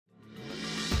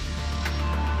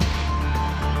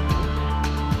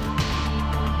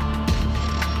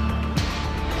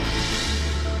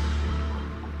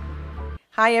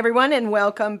Hi, everyone, and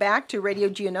welcome back to Radio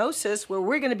Geonosis, where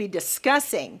we're going to be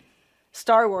discussing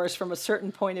Star Wars from a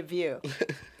certain point of view.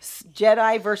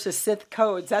 Jedi versus Sith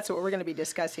codes. That's what we're going to be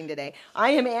discussing today. I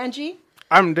am Angie.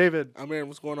 I'm David. I'm Aaron.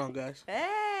 What's going on, guys?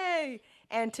 Hey!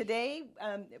 And today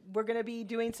we're going to be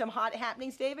doing some hot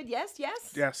happenings, David. Yes?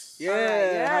 Yes. Yeah,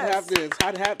 yes.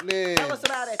 hot happenings. Tell us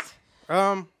about it.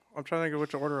 I'm trying to think of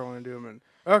which order I want to do them in.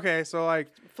 Okay, so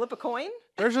Flip a coin?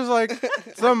 there's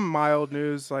just some mild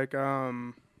news,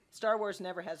 Star Wars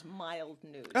never has mild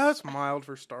news. it's mild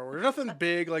for Star Wars. Nothing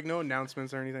big, no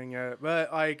announcements or anything yet. But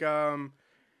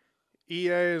EA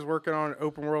is working on an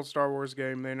open world Star Wars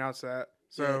game. They announced that,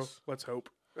 so Yes. Let's hope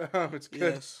it's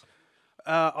good. Yes.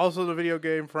 Also, the video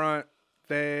game front,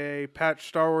 they patched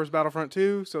Star Wars Battlefront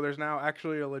 2, so there's now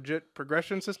actually a legit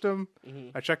progression system.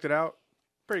 Mhm. I checked it out.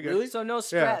 Pretty good. Really? So no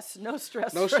stress. No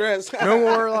stress. No stress. No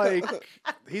more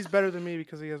he's better than me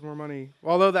because he has more money.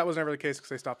 Although that was never the case because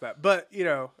they stopped that. But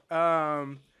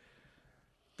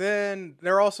then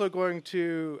they're also going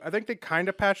to. I think they kind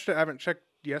of patched it. I haven't checked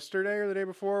yesterday or the day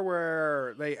before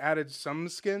where they added some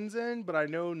skins in. But I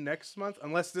know next month,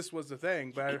 unless this was the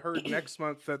thing, but I heard next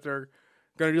month that they're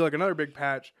going to do another big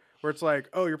patch where it's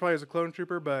oh, you're playing as a clone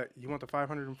trooper, but you want the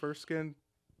 501st skin.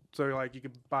 So you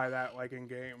could buy that in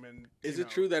game. And Is it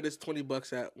true that it's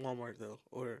 $20 at Walmart though,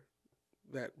 or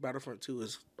that Battlefront 2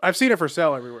 is? I've seen it for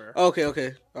sale everywhere. Okay, all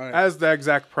right. As the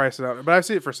exact price out there, but I've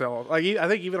seen it for sale. I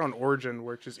think even on Origin,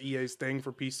 which is EA's thing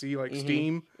for PC,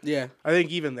 Steam. Yeah. I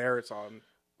think even there it's on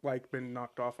been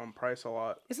knocked off on price a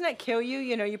lot. Doesn't that kill you?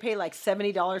 You pay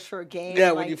 $70 for a game.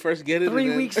 Yeah, when you first get it.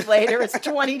 3 weeks later, it's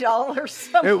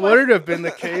 $20. It would have been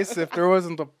the case if there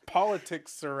wasn't the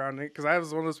politics surrounding it. Because I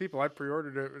was one of those people. I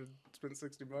pre-ordered it and spent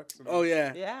 $60. And Oh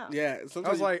yeah. Yeah. Yeah. I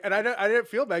Sometimes was and I didn't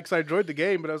feel bad because I enjoyed the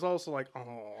game, but I was also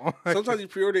oh. sometimes you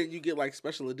pre-order it, and you get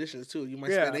special editions too. You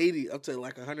might spend 80 up to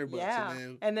 $100. Yeah.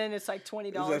 And then it's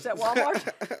 $20 at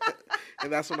Walmart.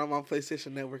 and that's when I'm on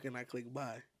PlayStation Network and I click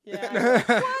buy. Yeah.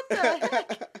 What the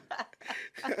heck?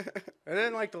 And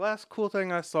then the last cool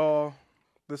thing I saw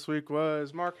this week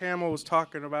was Mark Hamill was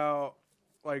talking about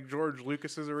George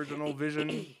Lucas's original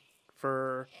vision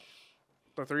for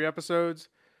the 3 episodes.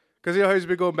 Because he's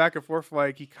been going back and forth.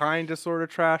 He kind of sort of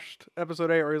trashed episode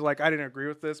 8, or he's I didn't agree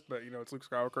with this, but it's Luke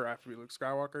Skywalker. I have to be Luke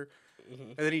Skywalker. Mm-hmm.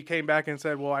 And then he came back and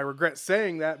said, well, I regret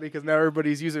saying that because now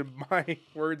everybody's using my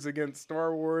words against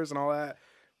Star Wars and all that.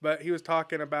 But he was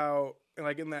talking about,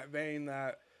 in that vein,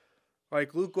 that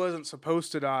Luke wasn't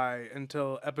supposed to die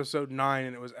until episode 9,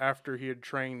 and it was after he had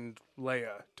trained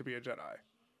Leia to be a Jedi.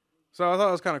 So I thought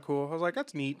it was kind of cool. I was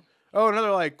that's neat. Oh,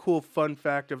 another cool fun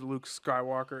fact of the Luke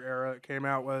Skywalker era that came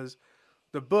out was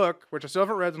the book, which I still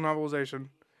haven't read the novelization,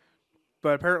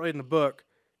 but apparently in the book,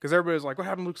 because everybody's what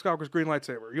happened to Luke Skywalker's green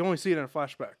lightsaber? You only see it in a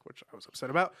flashback, which I was upset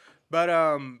about. But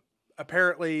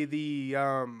apparently the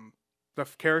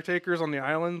caretakers on the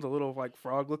island, the little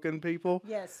frog-looking people,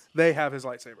 Yes. they have his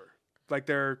lightsaber.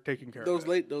 They're taking care of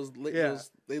it. Those Yeah.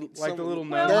 they The little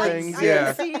Well, gnome I, things. I,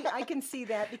 Yeah. I can see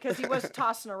that because he was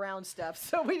tossing around stuff,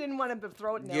 so we didn't want him to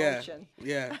throw it in the ocean.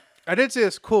 Yeah. I did see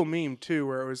this cool meme too,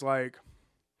 where it was I'm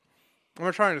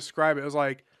gonna try and describe it. It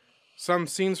was some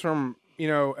scenes from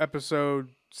episode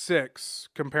 6,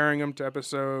 comparing them to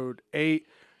episode 8,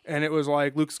 and it was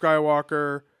Luke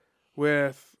Skywalker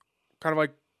with kind of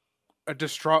a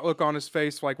distraught look on his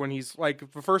face, when he's the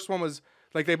first one was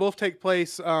they both take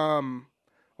place. The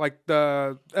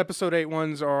episode 8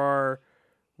 ones are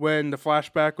when the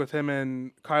flashback with him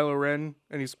and Kylo Ren,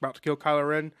 and he's about to kill Kylo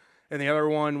Ren, and the other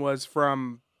one was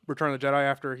from Return of the Jedi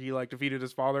after he defeated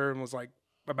his father and was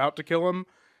about to kill him.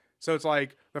 So it's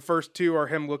the first 2 are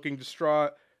him looking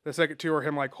distraught. The second 2 are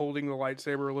him holding the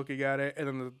lightsaber, looking at it, and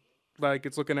then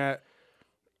it's looking at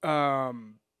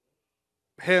him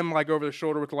over the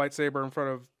shoulder with the lightsaber in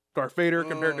front of Darth Vader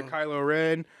compared to Kylo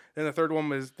Ren. And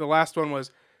the last one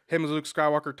was him as Luke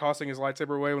Skywalker tossing his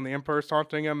lightsaber away when the Emperor's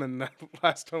taunting him, and the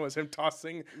last one was him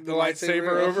tossing the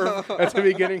lightsaber over at the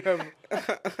beginning of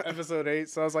episode 8.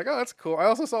 So I was oh, that's cool. I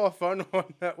also saw a fun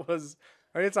one that was,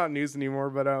 it's not news anymore,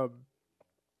 but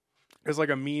it's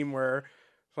a meme where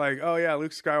oh yeah,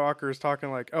 Luke Skywalker is talking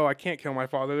oh, I can't kill my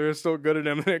father. They're still good at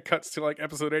him. And it cuts to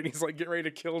episode 8 and he's getting ready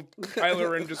to kill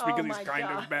Kylo Ren just because he's kind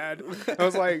of bad. I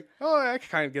was oh, I can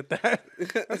kind of get that.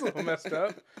 That's a little messed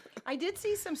up. I did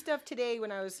see some stuff today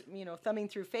when I was, thumbing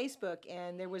through Facebook,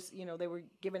 and there was, they were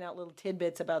giving out little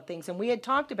tidbits about things, and we had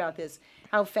talked about this,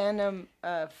 how Phantom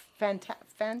Menace?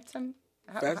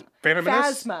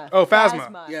 Phasma. Oh,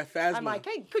 Phasma. Yeah, Phasma. I'm I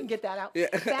couldn't get that out. Yeah.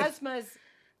 Phasma's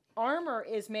armor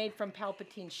is made from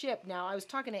Palpatine's ship. Now, I was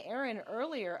talking to Aaron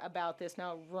earlier about this.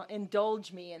 Now,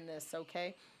 indulge me in this,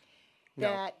 okay? No.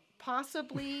 That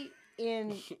possibly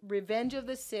in Revenge of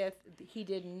the Sith, he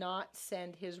did not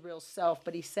send his real self,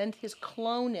 but he sent his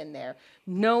clone in there,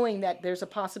 knowing that there's a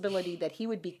possibility that he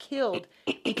would be killed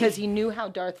because he knew how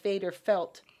Darth Vader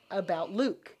felt about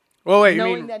Luke. Well, wait, you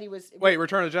knowing mean that he was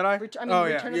Return of the Jedi? Return oh of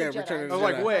yeah. the Jedi. Return of the I was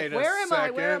like, Jedi. wait a Where am I?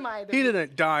 second. Where am I? He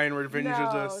didn't die in Revenge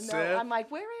of the Sith. I'm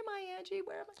like, where am I, Angie?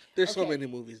 Where am I? There's so Okay. many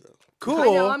movies though. Cool, I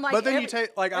know, I'm like, but then you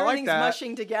take like I like everything's that.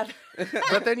 mushing together.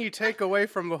 But then you take away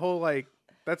from the whole like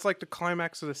that's like the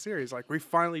climax of the series. Like we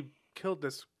finally killed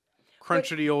this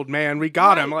crunchety old man. We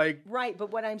got him. Like Right,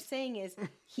 but what I'm saying is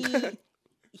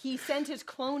he sent his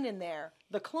clone in there.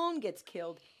 The clone gets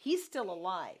killed. He's still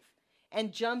alive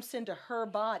and jumps into her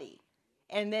body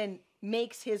and then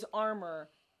makes his armor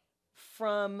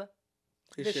from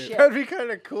His the ship. ship. that'd be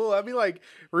kind of cool. I'd be like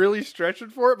really stretching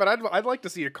for it, but I'd like to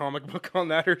see a comic book on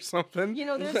that or something. You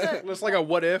know, there's a Just like a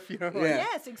what if, you know? Like, Yeah.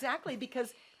 yes, exactly,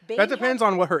 because that depends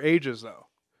on what her age is though.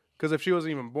 Because if she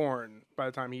wasn't even born by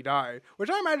the time he died, which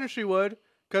I imagine she would,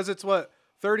 because it's what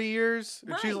 30 years,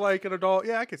 and she's Right. like an adult.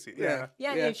 Yeah, I could see. Yeah.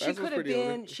 Yeah, Yeah, if she Phasma's could have pretty older.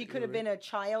 been, she could have been a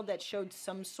child that showed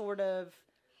some sort of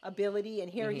ability, and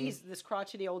here he's this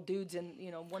crotchety old dude's in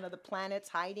one of the planets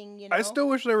hiding. You know, I still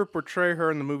wish they would portray her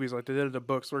in the movies like they did in the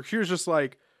books, where she was just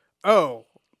like, "Oh,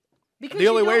 because the you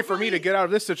only way don't for me to really- get out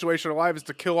of this situation alive is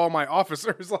to kill all my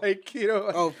officers." Like,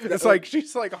 Oh, it's like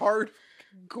she's like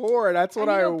hardcore. That's what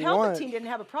and, I Palpatine want. didn't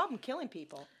have a problem killing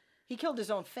people. He killed his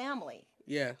own family.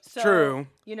 Yeah. So, True.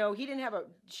 You know, he didn't have a.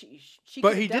 She But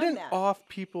could he have done didn't that. off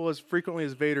people as frequently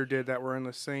as Vader did that were in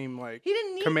the same like He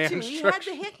didn't need command to. He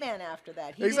structure. had the hitman after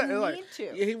that. He Exactly, didn't like- need to.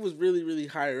 Yeah, he was really, really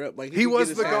higher up. Like He could was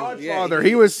get the his hands- Godfather. yeah,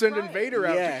 he was sending Right. Vader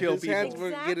out yeah, to kill his hands people.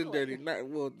 weren't getting Exactly.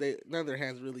 dirty. None of their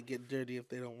hands really get dirty if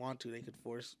they don't want to. They could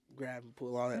force, grab, and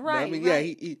pull all that. But, I Right, mean, yeah,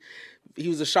 right. he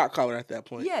was a shot caller at that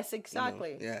point. Yes, you know?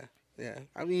 exactly. Yeah, yeah.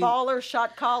 I mean, Baller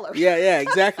shot collar. yeah,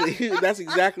 exactly. That's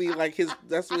exactly like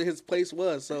that's what his place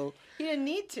was. So He didn't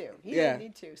need to. He Yeah. didn't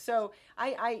need to. So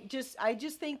I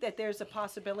just think that there's a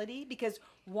possibility, because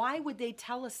why would they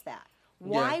tell us that?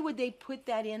 Why Yeah. would they put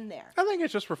that in there? I think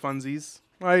it's just for funsies.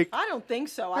 Like, I don't think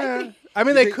so. eh. I think, I mean,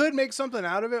 You they think- could make something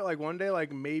out of it. Like one day,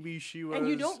 like maybe she was. and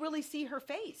you don't really see her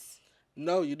face.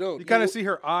 no, you don't. You kind of see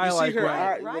her eye, You like see her when-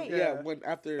 eye, Right. yeah. Yeah. When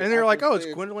after and they're like, after "Oh, it's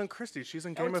saying- Gwendolyn Christie. She's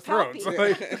in Oh, Game of it's Thrones." Poppy.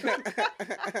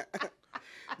 Like,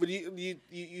 But you,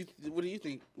 what do you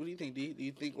think? What do you think? Do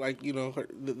you think like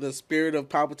the spirit of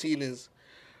Palpatine is?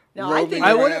 No, I think roaming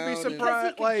I wouldn't be around and- because he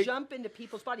surprised. could Like, jump into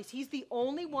people's bodies. He's the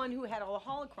only one who had all the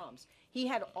holocrons. He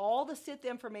had all the Sith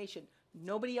information.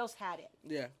 Nobody else had it.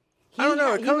 Yeah. He I don't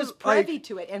know, it he comes, was privy like-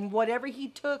 to it, and whatever he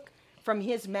took from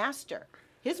his master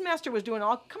was doing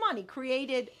all. Come on, he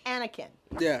created Anakin.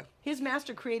 Yeah. His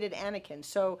master created Anakin,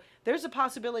 so there's a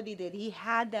possibility that he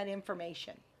had that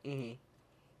information.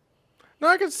 no,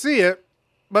 I can see it,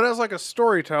 but as like a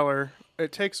storyteller,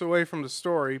 it takes away from the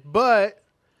story. But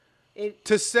It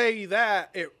to say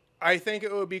that, I think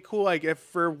it would be cool, like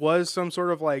if there was some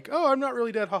sort of like, "Oh, I'm not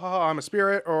really dead, ha ha ha, I'm a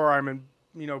spirit," or I'm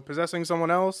in, possessing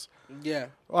someone else. Yeah.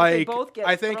 Like, both get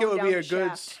I think it thrown would be down a the good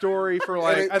shaft. story for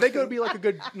like. it- I think it would be like a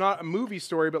good, not a movie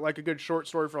story, but like a good short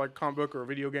story for like a comic book or a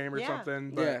video game or Yeah.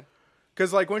 something. But, Yeah.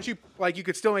 Because like once you you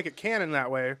could still make it canon that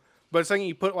way. But it's like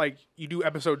you put like you do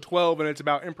episode 12 and it's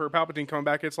about Emperor Palpatine coming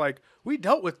back. It's like we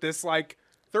dealt with this like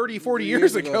 30, 40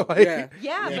 years ago. Like, Yeah.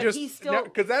 Yeah, you but just he's still.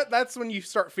 because that's when you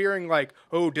start fearing like,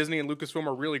 oh, Disney and Lucasfilm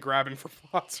are really grabbing for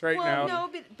plots right Well, now.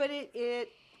 no, but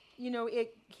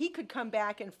he could come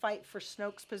back and fight for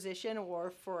Snoke's position,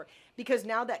 or because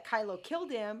now that Kylo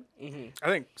killed him, I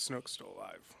think Snoke's still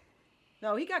alive.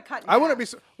 no, he got cut. In I wouldn't be.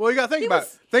 half. Well, you got to think He about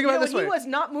was, it. Think about you it know, this way. He was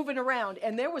not moving around,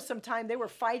 and there was some time they were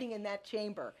fighting in that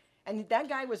chamber, and that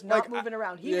guy was not Like, moving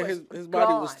around. He Yeah. was His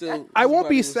body was gone. still. I his won't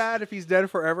body be was- sad if he's dead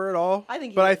forever at all. I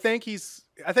think he but I is. think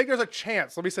I think there's a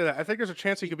chance. Let me say that. I think there's a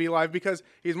chance he could be alive because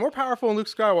he's more powerful than Luke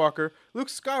Skywalker. Luke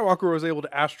Skywalker was able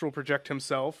to astral project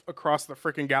himself across the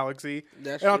freaking galaxy.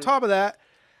 That's and on true. top of that,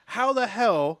 how the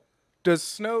hell does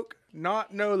Snoke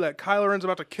not know that Kylo Ren's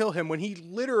about to kill him when he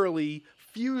literally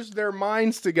fused their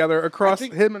minds together across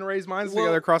think- him and Rey's minds well,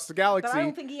 together across the galaxy? But I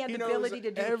don't think he had the knows ability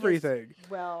to do everything.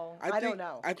 Well, I think, don't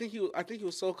know. I think he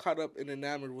was so caught up and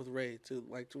enamored with Rey to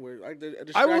where like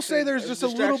I will say there's just a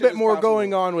little bit more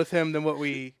going on with him than what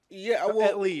we Yeah, well,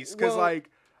 at least because well, like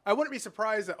I wouldn't be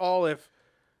surprised at all if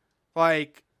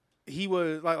like he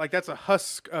was like that's a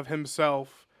husk of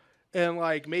himself and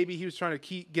like maybe he was trying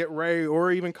to get Rey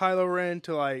or even Kylo Ren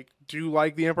to like do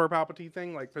like the Emperor Palpatine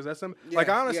thing, like possess him. Like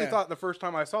I honestly yeah. thought the first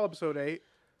time I saw episode 8,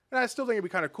 and I still think it'd be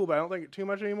kind of cool, but I don't think it too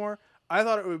much anymore. I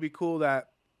thought it would be cool that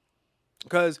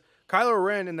because Kylo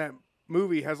Ren in that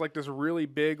movie has like this really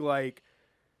big like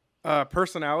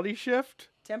personality shift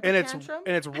Temper and it's tantrum?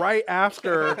 and it's right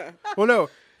after. Well, no,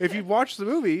 if you watch the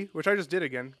movie, which I just did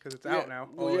again because it's out now.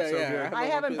 Well, It's so yeah. good. I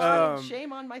haven't PS4. bought it.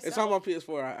 Shame on myself. It's on my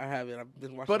PS4. I have it. I've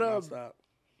been watching it nonstop.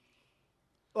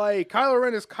 Like Kylo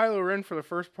Ren is Kylo Ren for the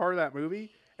first part of that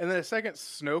movie, and then the second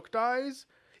Snoke dies,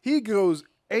 he goes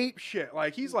ape shit.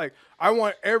 Like he's like, I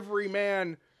want every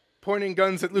man pointing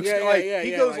guns at Luke.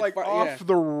 He goes like off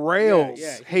the rails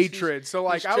hatred. So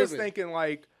like I was thinking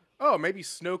like, oh, maybe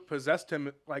Snoke possessed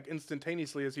him like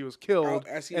instantaneously as he was killed,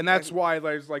 and that's why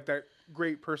there's like that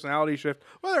great personality shift.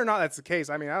 Whether or not that's the case,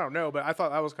 I mean, I don't know, but I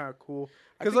thought that was kind of cool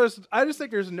because I just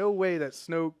think there's no way that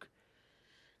Snoke.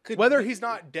 Whether he's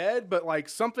not dead, but like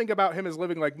something about him is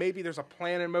living. Like maybe there's a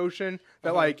plan in motion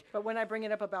that like. But when I bring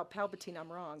it up about Palpatine,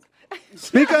 I'm wrong.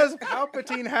 Because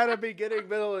Palpatine had a beginning,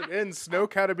 middle, and end.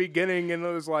 Snoke had a beginning, and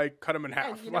it was like cut him in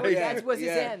half. And, you know, like, that was his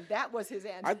end. That was his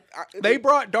end. They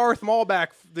brought Darth Maul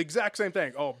back. The exact same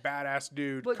thing. Oh, badass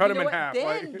dude. But cut you him know in half. Then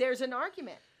Like, there's an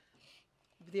argument.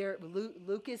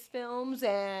 Lucasfilms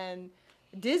and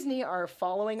Disney are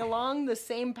following along the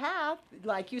same path,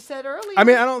 like you said earlier. I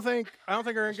mean, I don't think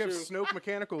they're gonna give Snoke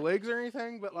mechanical legs or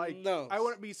anything, but like, No. I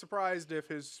wouldn't be surprised if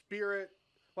his spirit,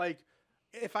 like,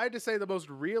 if I had to say the most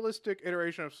realistic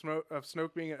iteration of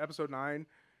Snoke being in Episode 9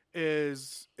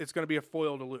 is it's gonna be a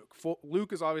foil to Luke.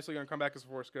 Luke is obviously gonna come back as a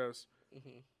Force Ghost.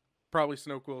 Mm-hmm. Probably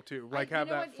Snoke will too. Like have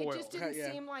that foil. It just didn't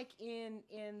seem like in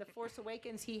The Force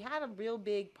Awakens he had a real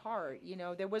big part. You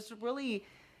know, there was really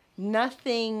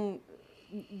nothing.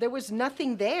 There was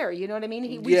nothing there, you know what I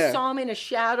mean? We saw him in a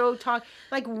shadow talk.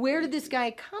 Like, where did this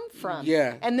guy come from?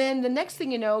 Yeah. And then the next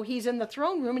thing you know, he's in the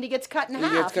throne room and he gets cut in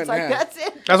half. It's like, that's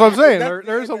it. That's what I'm saying.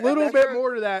 There's a little bit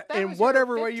more to that in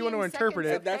whatever way you want to 15 interpret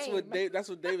it. That's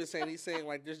what David's saying. He's saying,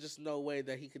 like, there's just no way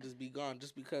that he could just be gone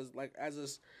just because, like, as a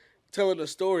telling a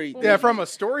story. Yeah, from a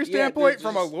story standpoint,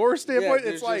 from a lore standpoint,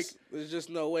 it's like there's just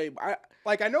no way.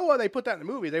 I know why they put that in the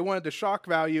movie. They wanted the shock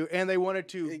value, and they wanted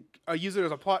to use it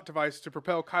as a plot device to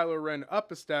propel Kylo Ren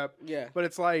up a step. Yeah, but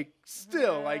it's like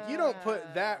still like you don't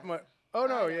put that much. Oh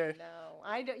no, No,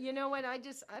 I don't. You know what? I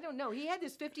don't know. He had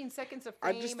this 15 seconds of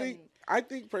fame. I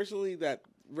think personally that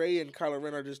Rey and Kylo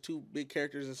Ren are just two big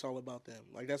characters. It's all about them.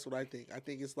 Like that's what I think. I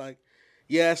think it's like.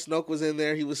 Yeah, Snoke was in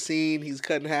there. He was seen. He's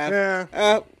cut in half.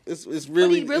 Yeah. It's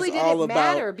really, but he it's all didn't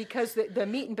matter about because the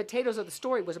meat and potatoes of the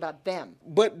story was about them.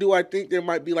 But do I think there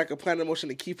might be like a plan of motion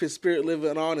to keep his spirit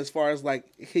living on? As far as like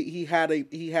he had a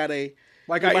he's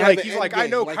like I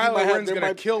know Kylo Ren's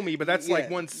gonna kill me, but that's like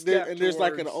one step. And there's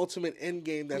like an ultimate end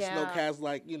game that Snoke has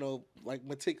like like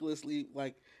meticulously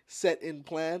like set in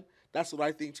plan. That's what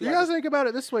I think too. You guys think about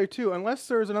it this way too. Unless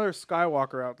there's another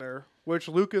Skywalker out there, which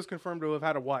Luke is confirmed to have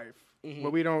had a wife. Mm-hmm.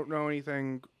 But we don't know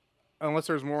anything unless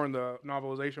there's more in the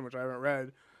novelization, which I haven't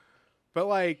read. But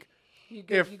like, you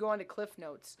go on to Cliff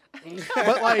Notes.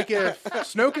 But like, if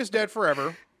Snoke is dead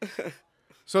forever,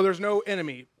 so there's no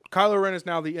enemy. Kylo Ren is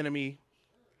now the enemy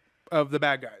of the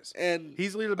bad guys, and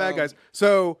he's the leader of the bad guys.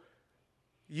 So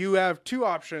you have two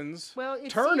options. Well,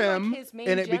 turn him,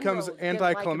 and it becomes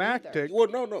anticlimactic. Well,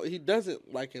 no, he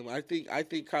doesn't like him. I think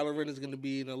Kylo Ren is going to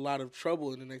be in a lot of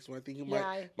trouble in the next one. I think he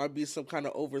might be some kind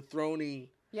of overthrowing.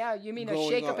 Yeah, you mean a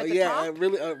shakeup at the top? Yeah,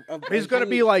 really. He's going to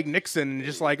be like Nixon,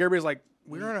 just like everybody's like,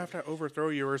 we're going to have to overthrow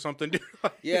you or something, dude.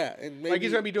 Yeah, and maybe, like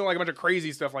he's going to be doing like a bunch of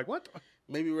crazy stuff. Like what?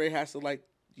 Maybe Rey has to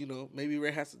maybe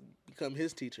Rey has to become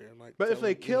his teacher and like. But if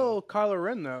they kill Kylo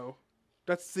Ren though.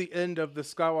 That's the end of the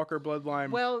Skywalker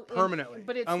bloodline permanently.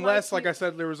 But unless, like I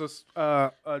said, there was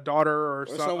a daughter or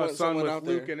a son with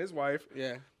Luke and his wife.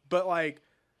 Yeah. But like,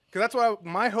 because that's what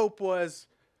my hope was.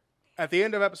 At the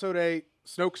end of Episode 8,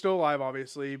 Snoke's still alive,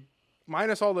 obviously,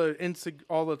 minus all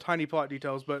the tiny plot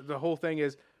details. But the whole thing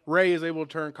is Rey is able to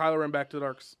turn Kylo Ren back to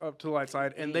the light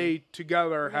side, and they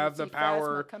together have the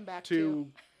power to.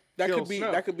 That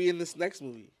could be in this next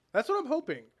movie. That's what I'm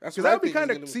hoping. Because that'd be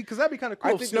kind of cool.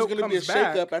 I think there's going to be a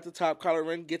shakeup at the top. Kylo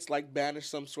Ren gets like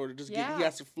banished some sort of he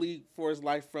has to flee for his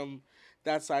life from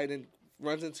that side and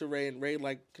runs into Rey, and Rey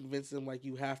like convinces him like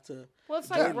you have to. Well, it's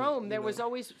like Rome. There was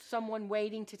always someone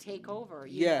waiting to take over.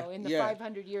 You know, in the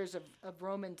 500 years of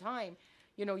Roman time,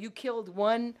 you killed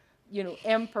one.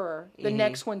 Emperor, the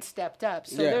next one stepped up.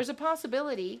 So there's a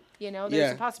possibility,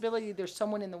 there's a possibility there's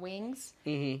someone in the wings,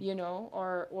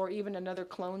 or even another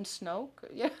clone Snoke.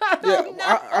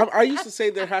 I used to say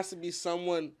there has to be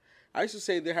someone. I used to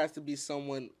say there has to be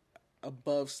someone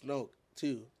above Snoke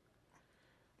too.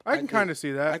 I can kind of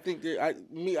see that. I think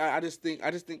I just think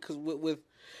because with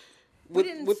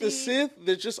the Sith,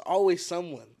 there's just always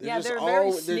someone. They're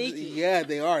very sneaky. Yeah,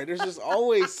 they are. There's just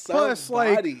always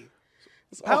somebody.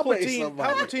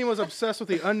 Palpatine was obsessed with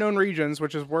the unknown regions,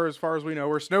 which is as far as we know,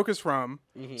 where Snoke is from.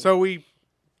 Mm-hmm. So we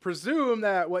presume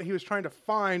that what he was trying to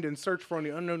find and search for in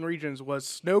the unknown regions was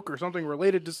Snoke or something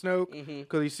related to Snoke,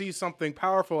 because he sees something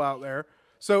powerful out there.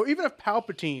 So even if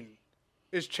Palpatine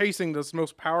is chasing this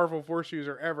most powerful Force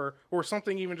user ever, or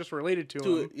something even just related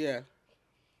to him,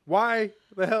 why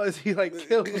the hell is he like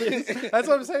killing this? That's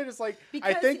what I'm saying. It's like,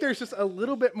 because I think there's just a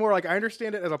little bit more, like, I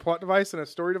understand it as a plot device and a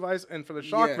story device and for the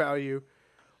shock value,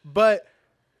 but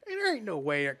there ain't no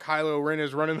way that Kylo Ren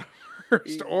is running the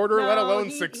First Order, let alone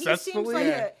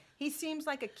successfully. He seems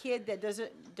like a kid that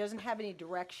doesn't have any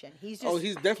direction. He's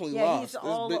he's definitely lost. He's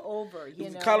all over.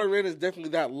 You know, Kylo Ren is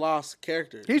definitely that lost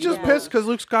character. He's just pissed because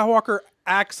Luke Skywalker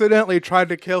accidentally tried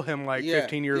to kill him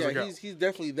 15 years ago. He's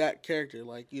definitely that character.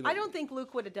 Like, you know, I don't think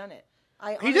Luke would have done it.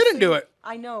 He didn't do it.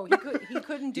 I know he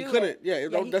couldn't do it. He couldn't. Yeah,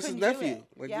 he that's his nephew.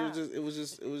 Like, it was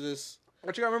just.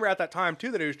 But you gotta remember at that time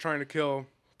too that he was trying to kill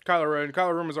Kylo Ren.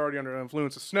 Kylo Ren was already under the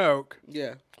influence of Snoke.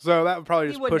 Yeah. So that would probably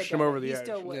just push him over the edge.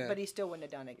 But he still wouldn't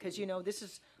have done it because, you know, this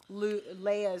is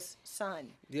Leia's son.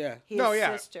 Yeah. His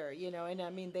sister. You know, and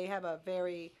I mean they have a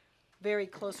very, very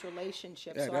close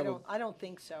relationship. Yeah, so I don't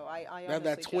think so. I honestly have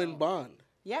that twin bond.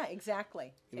 Yeah,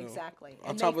 exactly. Exactly.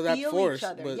 On top of that Force, but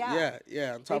on top of that,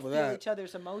 they feel each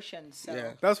other's emotions. So.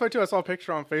 Yeah, that's why too. I saw a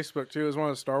picture on Facebook too. It was one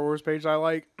of the Star Wars pages I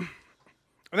like, and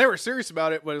they were serious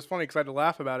about it, but it's funny because I had to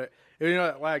laugh about it. You know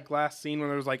that like last scene when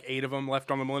there was like 8 of them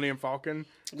left on the Millennium Falcon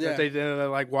that they did a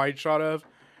like wide shot of,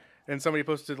 and somebody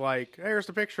posted like, hey, "Here's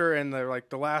the picture," and they're like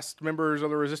the last members of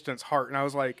the Resistance heart, and I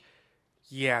was like,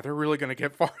 yeah, they're really gonna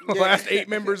get far. The last 8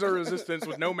 members of Resistance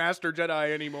with no Master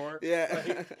Jedi anymore. Yeah,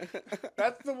 like,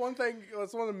 that's the one thing.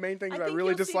 That's one of the main things I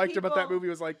really disliked about that movie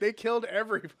was like they killed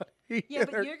everybody. Yeah,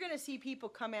 but you're gonna see people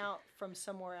come out from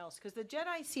somewhere else because the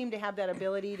Jedi seem to have that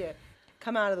ability to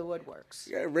come out of the woodworks.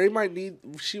 Yeah, Rey might lead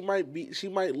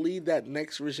that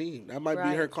next regime. That might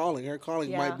be her calling. Her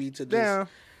calling might be to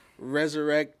just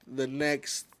resurrect the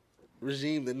next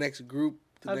regime, the next group,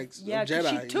 the next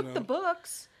Jedi. She took the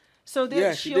books. So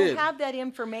that she'll have that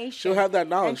information. She'll have that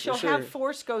knowledge. And she'll have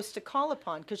Force Ghosts to call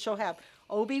upon because she'll have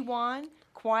Obi-Wan,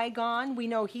 Qui-Gon. We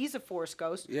know he's a Force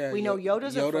Ghost. Yeah, we know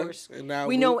Yoda's a Force. And now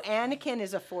we know Anakin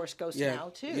is a Force Ghost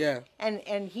now too. Yeah.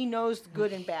 And he knows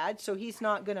good and bad, so he's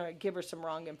not gonna give her some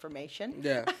wrong information.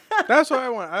 Yeah. That's what I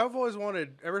want. I've always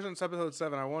wanted, ever since Episode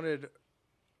 7, I wanted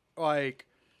like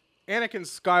Anakin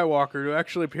Skywalker to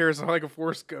actually appear as like a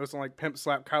Force Ghost and like pimp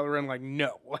slap Kylo Ren. Like,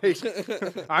 no, like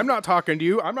I'm not talking to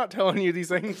you. I'm not telling you these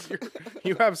things.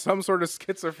 You have some sort of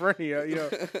schizophrenia. You know,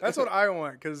 that's what I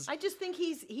want. Because I just think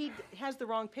he has the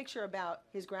wrong picture about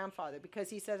his grandfather because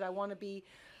he says I want to be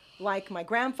like my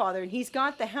grandfather, and he's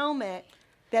got the helmet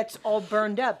that's all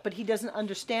burned up, but he doesn't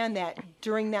understand that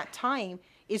during that time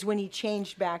is when he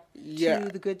changed back to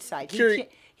the good side.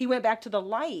 He went back to the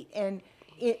light and.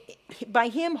 By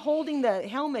him holding the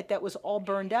helmet that was all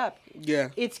burned up,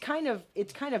 it's kind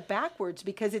of backwards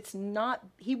because it's not.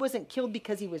 He wasn't killed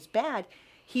because he was bad.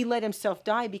 He let himself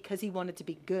die because he wanted to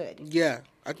be good. Yeah,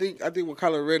 I think with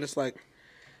Kylo Ren, it's like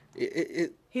he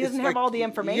doesn't have all the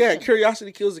information. Yeah,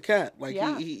 curiosity kills the cat. Like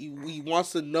he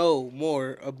wants to know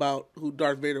more about who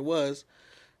Darth Vader was.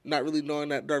 Not really knowing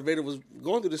that Darth Vader was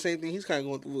going through the same thing he's kind of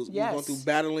going through. Was going through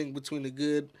battling between the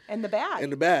good and the bad.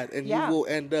 And you will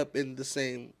end up in the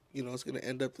same, you know, it's going to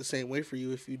end up the same way for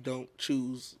you if you don't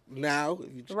choose now,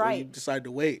 if you decide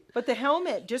to wait. But the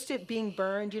helmet, just it being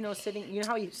burned, you know, sitting, you know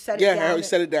how he set it down. Yeah, how he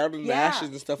set it down in the ashes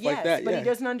and stuff like that. But he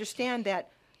doesn't understand that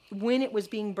when it was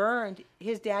being burned,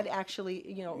 his dad actually,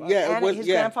 you know, his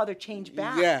grandfather changed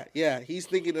back. Yeah. He's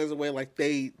thinking as a way like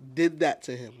they did that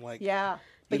to him. Like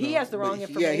But he has the wrong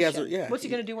information. Yeah, What's he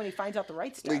going to do when he finds out the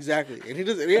right stuff? Exactly. And he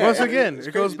doesn't. Once again,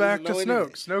 it goes back to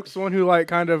Snoke. Snoke's the one who like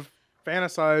kind of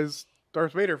fantasized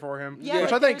Darth Vader for him. Yeah,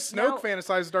 which I think Snoke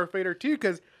fantasized Darth Vader too,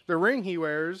 because the ring he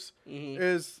wears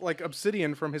is like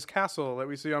obsidian from his castle that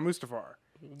we see on Mustafar.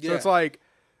 Yeah. So it's like,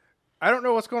 I don't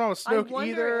know what's going on with Snoke either. I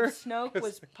wonder if Snoke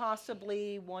was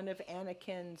possibly one of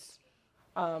Anakin's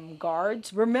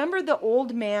guards. Remember the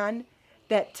old man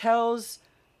that tells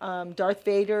Darth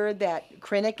Vader that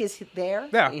Krennic is there?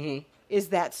 Yeah. Mm-hmm. Is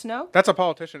that Snoke? That's a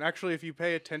politician. Actually, if you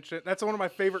pay attention, that's one of my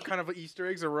favorite kind of Easter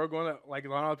eggs of Rogue One that like a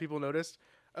lot of people noticed.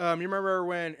 You remember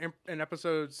when in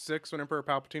Episode 6 when Emperor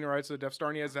Palpatine arrives at the Death Star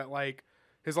and he has that like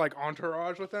his like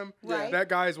entourage with him? Right. That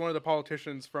guy is one of the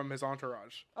politicians from his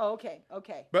entourage. Oh,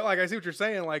 okay. But like I see what you're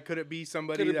saying. Like, could it be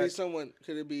somebody? Could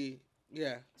it be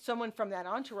someone from that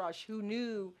entourage who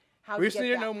knew how we to just get need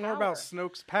to that know more power. about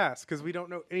Snoke's past because we don't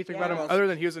know anything about him other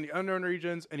than he was in the unknown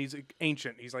regions and he's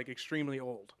ancient. He's like extremely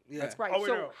old. Yeah. That's right.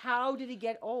 So how did he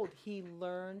get old? He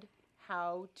learned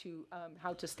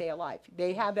how to stay alive.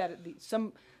 They have that.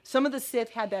 Some of the Sith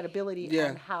had that ability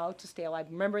on how to stay alive.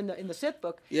 Remember in the Sith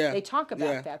book, they talk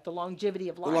about that, the longevity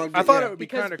of life. I thought it would be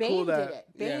kind of cool that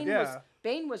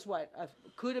Bane was what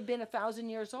could have been 1,000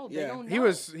 years old. They don't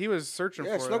know. He was searching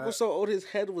for Snoke was so old his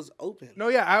head was open. No,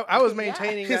 I was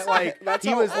maintaining that like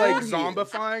he was like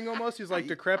zombifying almost. He was like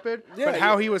decrepit, but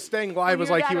how he was staying alive was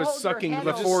like he was sucking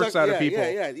the force out of people.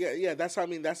 Yeah. That's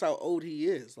how old he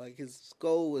is. Like his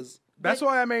skull was. That's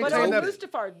why I maintain that.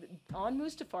 On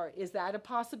Mustafar, is that a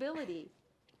possibility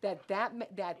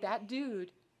that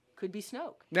dude could be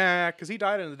Snoke? Nah, because he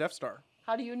died in the Death Star.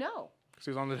 How do you know? Because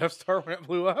he was on the Death Star when it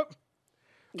blew up.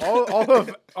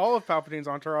 all of Palpatine's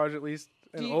entourage, at least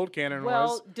in old canon, was.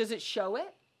 Well, does it show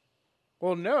it?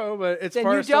 Well, no, but it's then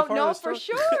part you of don't know for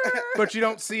sure. But you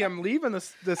don't see him leaving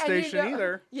the station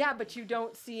either. Yeah, but you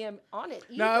don't see him on it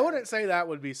either. No, I wouldn't say that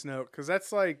would be Snoke because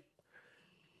that's like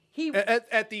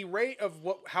at the rate of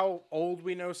how old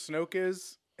we know Snoke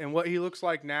is and what he looks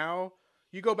like now.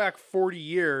 You go back 40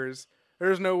 years.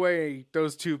 There's no way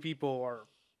those two people are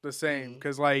the same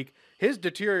because like his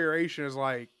deterioration is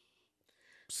like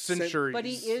centuries. But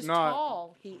he is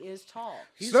tall. He is tall.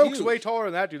 Snoke's huge. Way taller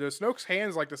than that dude. Though Snoke's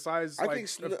hands like the size of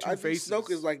two faces.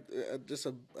 Snoke is like just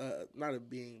not a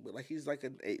being, but like he's like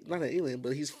not an alien,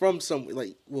 but he's from some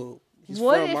like what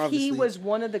if he was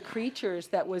one of the creatures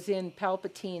that was in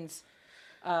Palpatine's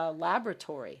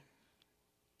laboratory?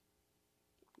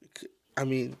 I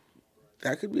mean,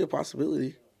 that could be a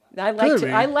possibility. I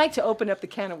like to open up the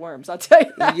can of worms. I'll tell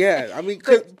you that. Yeah, I mean,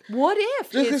 what if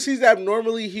just because he's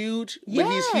abnormally huge, but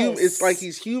he's human? It's like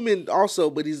he's human also,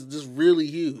 but he's just really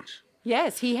huge.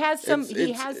 Yes, he has some.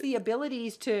 He has the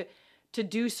abilities to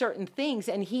do certain things,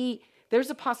 and there's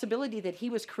a possibility that he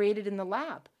was created in the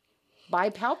lab by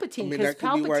Palpatine. I mean, that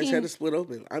could be why his head is split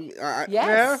open. I mean,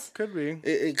 yeah, could be.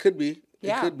 It could be.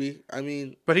 Yeah. It could be. I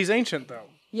mean, but he's ancient though.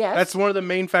 Yes. That's one of the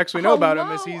main facts we know about him.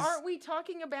 Is aren't we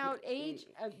talking about age,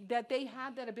 that they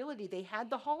had that ability? They had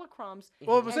the holocrons.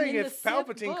 Well, I'm saying if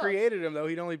Palpatine created him, though,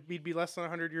 he'd be less than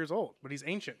 100 years old. But he's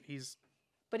ancient. He's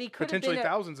potentially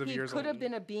thousands of years old. He could have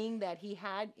been a being that he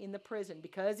had in the prison.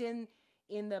 Because in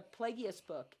the Plagueis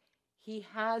book, he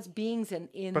has beings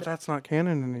in. But that's not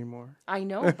canon anymore. I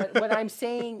know, but what I'm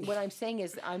saying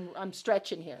is I'm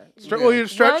stretching here. Well, you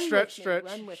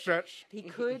stretch. He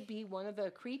could be one of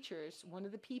the creatures, one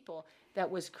of the people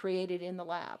that was created in the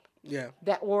lab. Yeah.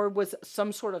 Or was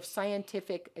some sort of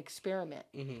scientific experiment.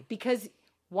 Mm-hmm. Because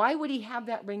why would he have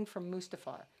that ring from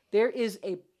Mustafar? There is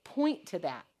a point to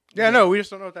that. Yeah, no, we just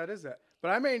don't know what that is yet. But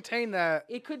I maintain that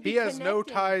it could be he has no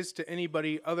ties to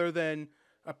anybody other than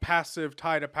a passive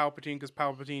tie to Palpatine because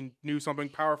Palpatine knew something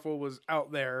powerful was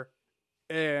out there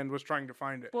and was trying to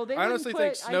find it. Well, I honestly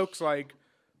think Snoke's like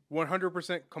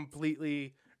 100%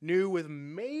 completely new with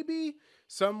maybe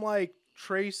some like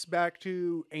trace back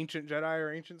to ancient Jedi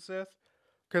or ancient Sith.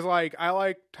 Because like I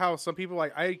liked how some people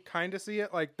I kind of see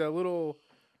it like the little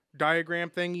diagram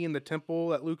thingy in the temple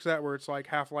that Luke's at where it's like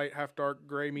half light, half dark,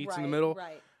 gray meets in the middle.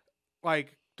 Right.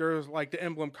 Like there's like the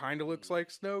emblem kind of looks like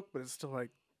Snoke, but it's still like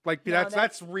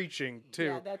that's reaching too.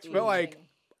 Yeah, that's reaching. But like,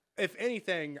 if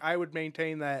anything, I would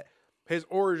maintain that his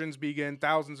origins begin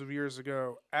thousands of years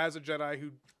ago as a Jedi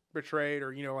who betrayed,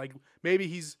 or like maybe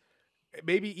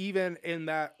even in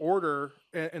that order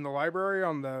in the library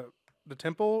on the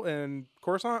temple in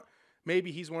Coruscant.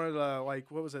 Maybe he's one of the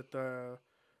what was it, the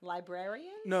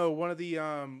librarians? No, one of the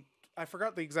I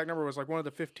forgot the exact number. It was like one of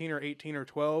the 15 or 18 or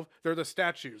 12. They're the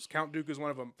statues. Count Dooku is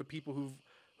one of them. The people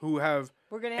who have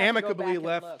amicably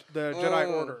left the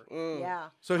Jedi Order. Yeah.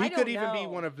 So he could even be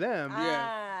one of them.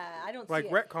 I don't see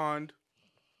it. Retconned.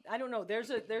 I don't know.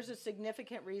 There's a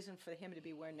significant reason for him to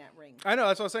be wearing that ring. I know.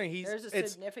 That's what I'm saying. There's a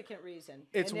significant reason.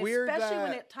 It's weird, especially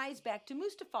when it ties back to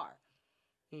Mustafar.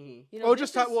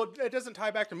 Mm-hmm. It doesn't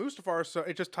tie back to Mustafar, so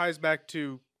it just ties back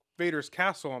to Vader's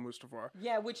castle on Mustafar.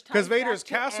 Yeah, which ties because Vader's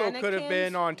back to castle could have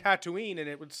been on Tatooine, and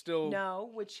it would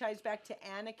still which ties back to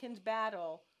Anakin's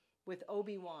battle with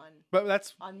Obi-Wan. But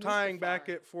that's tying back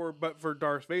for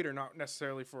Darth Vader, not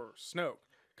necessarily for Snoke,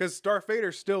 because Darth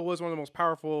Vader still was one of the most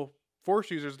powerful Force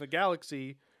users in the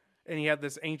galaxy, and he had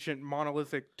this ancient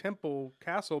monolithic temple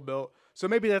castle built. So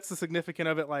maybe that's the significance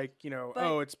of it,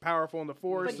 it's powerful in the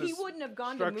Force. But he wouldn't have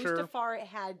gone to Mustafar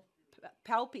had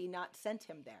Palpy not sent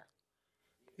him there.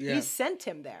 Yeah. He sent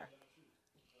him there.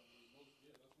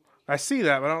 I see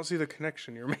that, but I don't see the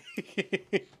connection you're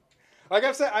making. Like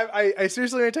I've said, I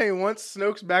seriously maintain once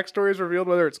Snoke's backstory is revealed,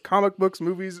 whether it's comic books,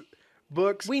 movies,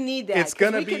 books, we need that. It's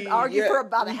gonna we could argue for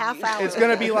about a half hour. It's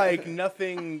gonna be like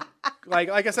nothing. like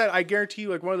I said, I guarantee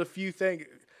you, one of the few things,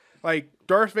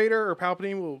 Darth Vader or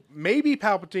Palpatine maybe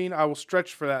Palpatine. I will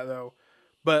stretch for that though.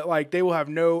 but like they will have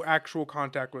no actual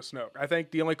contact with Snoke. I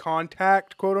think the only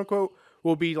contact, quote unquote,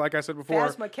 will be, like I said before,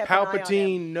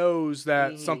 Palpatine knows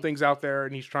that something's out there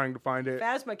and he's trying to find it.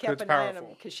 Phasma kept an eye on him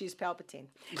because she's Palpatine.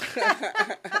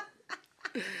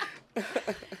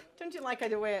 Don't you like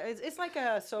the way it's like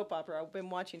a soap opera? I've been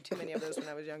watching too many of those when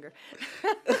I was younger.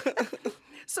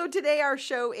 So today our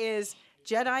show is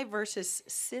Jedi versus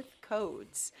Sith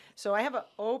codes. So I have an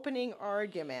opening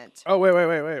argument. Oh,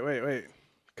 wait.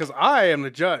 Because I am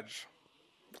the judge.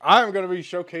 I'm going to be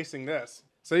showcasing this.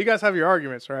 So you guys have your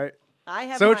arguments, right? I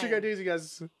have So mine. what you got to do is you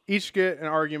guys each get an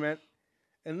argument.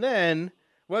 And then,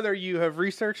 whether you have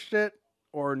researched it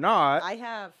or not, I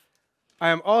have. I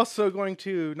am also going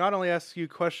to not only ask you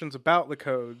questions about the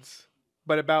codes,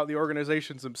 but about the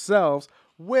organizations themselves,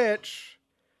 which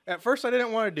at first I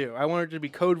didn't want to do. I wanted it to be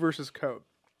code versus code.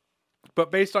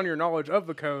 But based on your knowledge of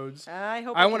the codes, I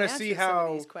want to see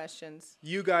how these questions.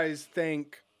 You guys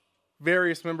think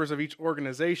various members of each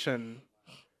organization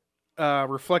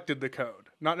reflected the code.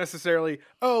 Not necessarily,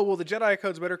 oh, well, the Jedi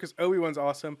code's better because Obi-Wan's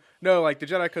awesome. No, like the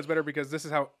Jedi code's better because this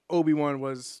is how Obi-Wan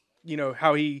was,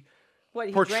 how he... What,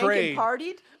 he portrayed, drank and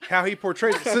partied? How he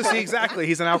portrayed it. So, see, exactly.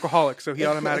 He's an alcoholic, so he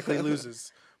automatically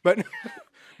loses. But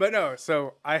no,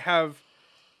 so I have...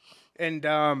 And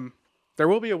there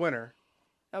will be a winner.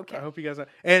 Okay. I hope you guys...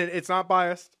 And it's not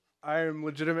biased. I am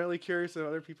legitimately curious of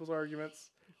other people's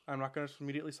arguments. I'm not going to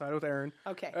immediately side with Aaron.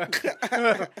 Okay.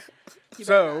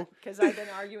 So... Because I've been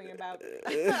arguing about...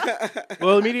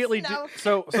 Well, immediately...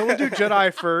 So we'll do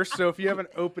Jedi first. So if you have an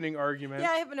opening argument...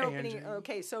 Yeah, I have an opening...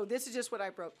 Okay, so this is just what I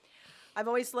wrote. I've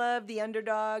always loved the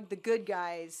underdog, the good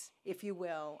guys, if you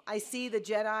will. I see the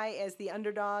Jedi as the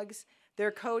underdogs.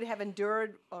 Their code have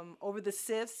endured over the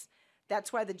Siths.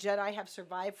 That's why the Jedi have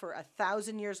survived for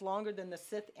 1,000 years longer than the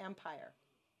Sith Empire.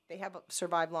 They have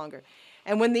survived longer.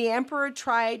 And when the Emperor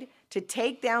tried to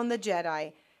take down the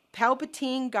Jedi,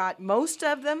 Palpatine got most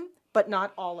of them, but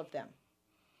not all of them.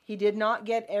 He did not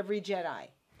get every Jedi.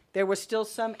 There were still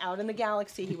some out in the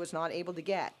galaxy he was not able to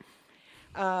get.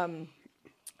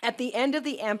 At the end of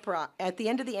the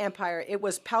Empire, it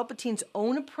was Palpatine's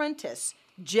own apprentice,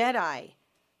 Jedi,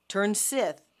 turned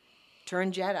Sith,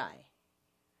 turned Jedi,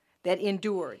 that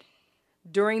endured.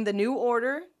 During the New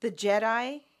Order, the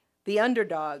Jedi, the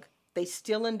underdog, they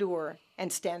still endure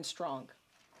and stand strong.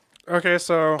 Okay,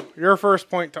 so your first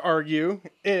point to argue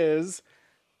is...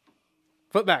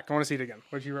 Flip back. I want to see it again.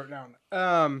 What you wrote down.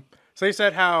 So you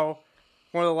said how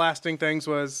one of the lasting things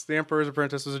was the Emperor's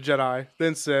apprentice was a Jedi,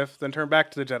 then Sith, then turned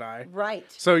back to the Jedi. Right.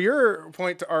 So your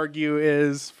point to argue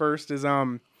is, first is,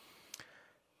 how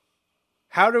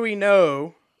do we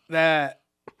know that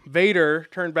Vader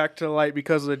turned back to the light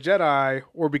because of the Jedi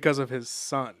or because of his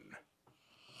son?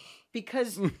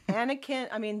 Because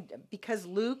because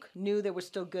Luke knew there was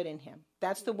still good in him.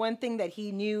 That's the one thing that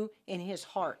he knew in his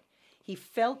heart. He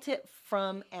felt it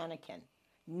from Anakin,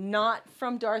 not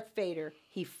from Darth Vader.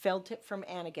 He felt it from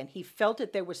Anakin. He felt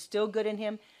it. There was still good in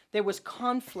him. There was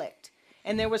conflict.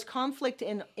 And there was conflict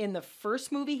in the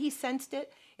first movie. He sensed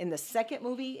it. In the second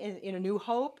movie, in A New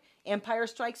Hope, Empire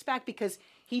Strikes Back, because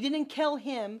he didn't kill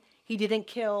him. He didn't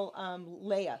kill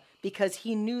Leia because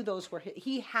he knew those were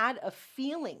he had a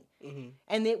feeling,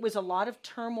 and it was a lot of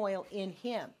turmoil in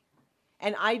him.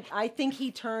 And I think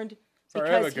he turned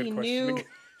because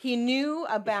he knew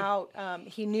about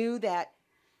he knew that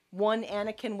one,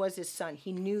 Anakin was his son.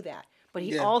 He knew that, but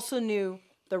he also knew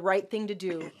the right thing to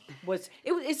do was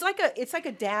it's like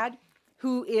a dad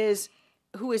who is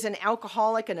an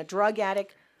alcoholic and a drug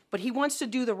addict, but he wants to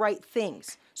do the right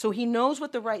things. So he knows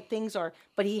what the right things are,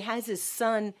 but he has his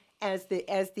son as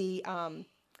the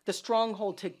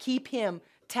stronghold to keep him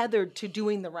tethered to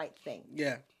doing the right thing.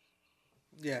 Yeah.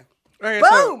 Yeah. Okay,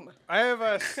 boom! So I have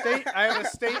a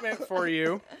statement for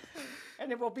you.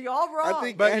 And it will be all wrong. I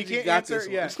think but Angie you can't got answer.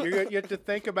 this one. Yeah, you have to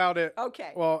think about it.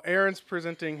 Okay. Well, Aaron's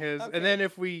presenting his, and then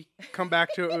if we come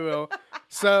back to it, we will.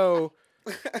 So,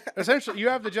 essentially, you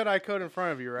have the Jedi Code in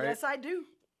front of you, right? Yes, I do.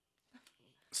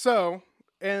 So,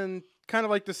 and kind of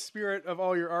like the spirit of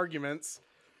all your arguments,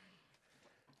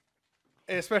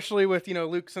 especially with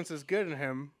Luke senses good in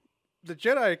him, the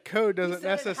Jedi Code doesn't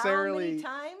necessarily.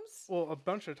 How many times? Well, a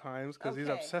bunch of times because he's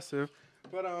obsessive,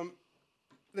 but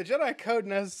the Jedi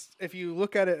Code, if you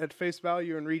look at it at face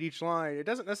value and read each line, it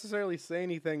doesn't necessarily say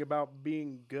anything about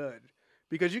being good.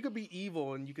 Because you could be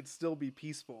evil and you could still be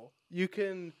peaceful. You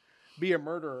can be a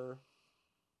murderer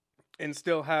and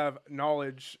still have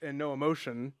knowledge and no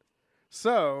emotion.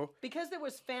 So... Because there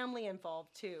was family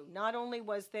involved, too. Not only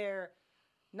was there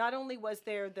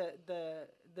the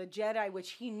Jedi,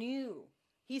 which he knew.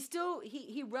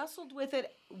 He wrestled with it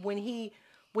when he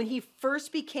when he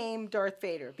first became Darth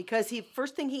Vader, because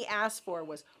first thing he asked for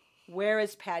was, where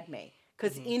is Padme?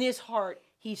 Because in his heart,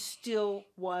 he still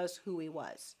was who he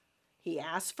was. He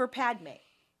asked for Padme.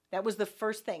 That was the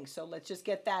first thing. So let's just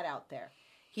get that out there.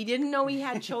 He didn't know he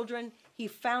had children. He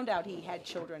found out he had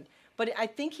children. But I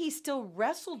think he still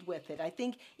wrestled with it. I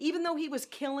think even though he was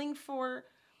killing for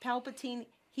Palpatine,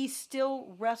 he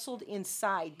still wrestled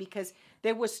inside because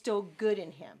there was still good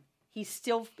in him. His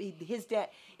dad,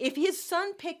 if his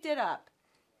son picked it up,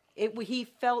 he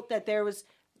felt that there was,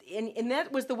 and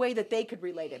that was the way that they could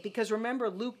relate it. Because remember,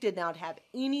 Luke did not have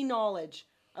any knowledge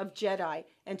of Jedi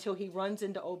until he runs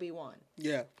into Obi-Wan.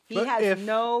 Yeah. He has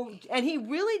and he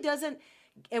really doesn't,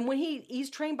 and when he's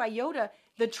trained by Yoda,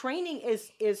 the training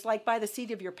is like by the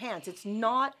seat of your pants. It's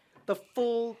not the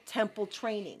full temple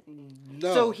training.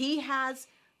 No. So he has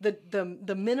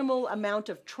the minimal amount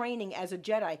of training as a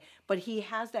Jedi, but he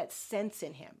has that sense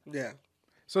in him. Yeah.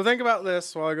 So think about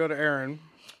this while I go to Aaron.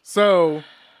 So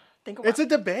it's a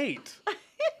debate.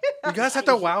 You guys have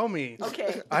to wow me.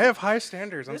 Okay. I have high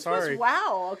standards. I'm sorry.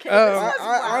 Wow. Okay.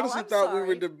 I honestly thought we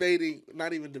were debating,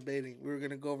 not even debating. We were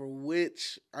going to go over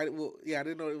which. I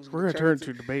didn't know it was. We're going to turn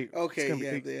to debate. Okay.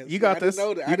 Yeah. You got this.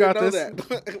 I didn't know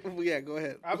that. Yeah, go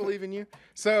ahead. I believe in you.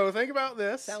 So think about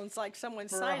this. Sounds like someone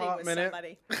signing with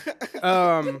somebody. Think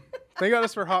about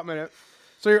this for a hot minute.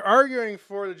 So you're arguing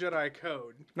for the Jedi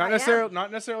Code, not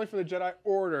necessarily for the Jedi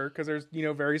Order, because there's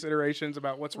various iterations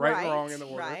about what's right and wrong in the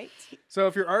Order. Right. So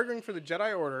if you're arguing for the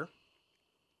Jedi Order,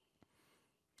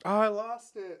 I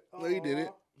lost it. No, you did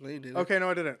it. Okay,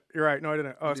 no, I didn't. You're right. No, I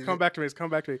didn't. Oh, it's coming back to me.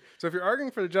 So if you're arguing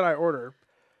for the Jedi Order,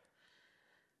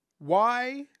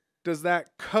 why does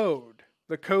that code,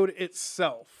 the code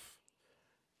itself,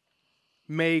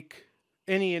 make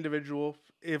any individual?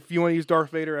 If you want to use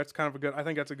Darth Vader, I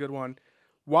think that's a good one.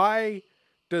 Why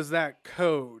does that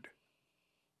code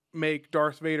make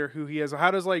Darth Vader who he is? How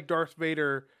does Darth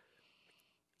Vader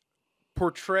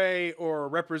portray or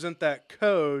represent that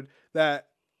code that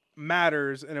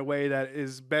matters in a way that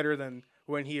is better than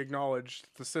when he acknowledged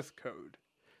the Sith code?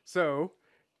 So,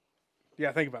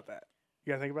 yeah, think about that.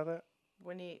 You gotta think about that?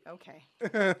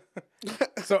 Okay.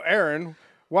 So, Aaron,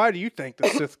 why do you think the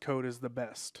Sith code is the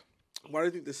best? Why do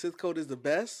you think the Sith code is the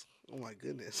best? Oh my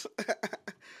goodness.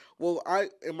 Well,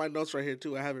 in my notes right here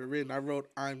too, I have it written. I wrote,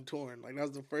 "I'm torn." Like that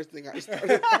was the first thing I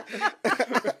started.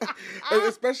 And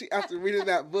especially after reading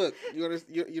that book, you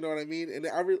know what I mean. And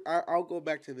I'll go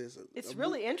back to this. It's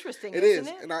really interesting. Isn't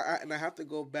it? And I have to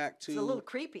go back to. It's a little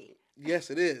creepy.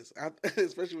 Yes, it is.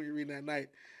 Especially when you're reading at night.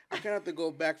 I kind of have to go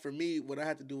back. For me, what I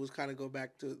had to do was kind of go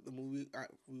back to the movie.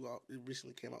 It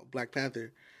recently came out, Black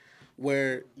Panther,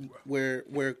 where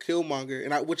Killmonger,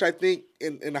 and which I think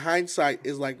in hindsight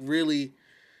is like really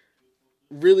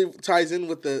ties in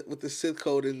with the Sith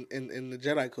code and the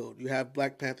Jedi code. You have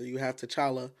Black Panther, you have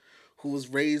T'Challa, who was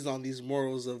raised on these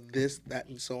morals of this, that,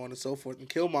 and so on and so forth. And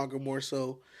Killmonger more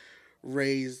so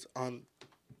raised on,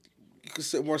 you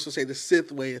could more so say, the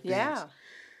Sith way of things. Yeah.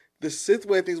 The Sith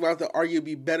way of things would have to argue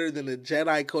be better than the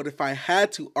Jedi code. If I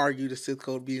had to argue the Sith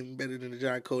code being better than the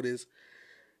Jedi code is,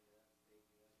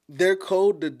 their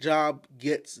code, the job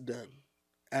gets done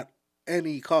at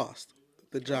any cost.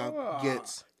 The job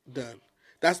gets done.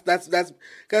 That's because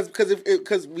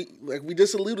we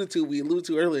just alluded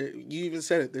to earlier. You even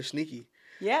said it. They're sneaky.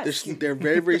 Yes, they're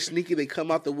very, very sneaky. They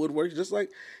come out the woodwork, just like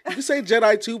you can say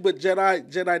Jedi too, but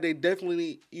Jedi they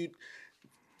definitely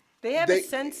They have a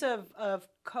sense of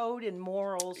code and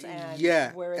morals,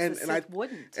 and whereas the Sith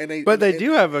wouldn't. They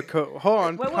do have a code. Hold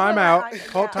on, time out.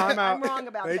 I'm wrong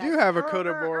about that. They do have a code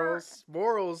of morals.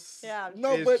 Morals,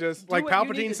 but just like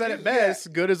Palpatine said it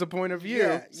best. Good as a point of view.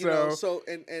 Yeah, you know. So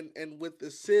and with the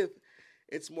Sith,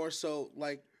 it's more so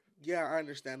like, yeah, I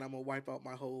understand. I'm gonna wipe out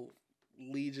my whole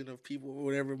legion of people, or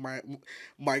whatever,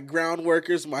 my ground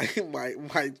workers, my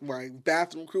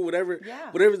bathroom crew, whatever it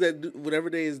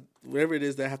is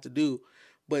that I have to do,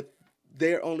 but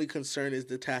their only concern is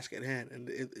the task at hand, and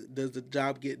does the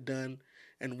job get done,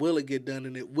 and will it get done,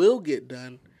 and it will get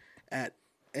done at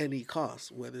any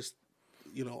cost, whether it's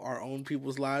our own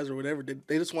people's lives or whatever.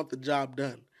 They just want the job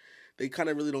done. They kind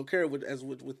of really don't care. With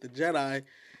the Jedi,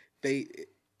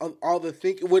 all the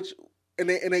thinking, which. And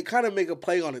they kind of make a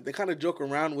play on it. They kind of joke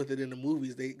around with it in the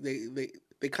movies. They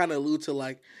kind of allude to,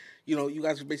 like, you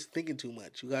guys are basically thinking too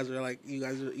much. You guys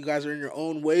are in your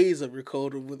own ways of your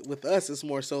code. With us, it's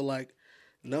more so like,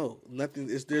 no,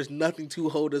 nothing. There's nothing to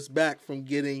hold us back from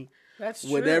getting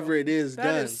whatever it is done.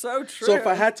 That is so true. So if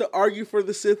I had to argue for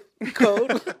the Sith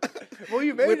code, well,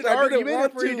 you made a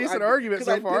pretty decent argument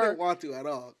so far. I didn't want to at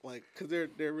all, like, because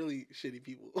they're really shitty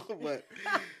people. But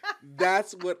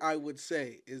that's what I would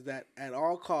say, is that at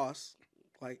all costs,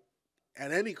 like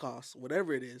at any cost,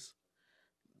 whatever it is,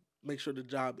 make sure the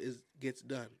job gets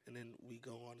done, and then we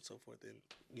go on and so forth,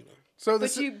 and So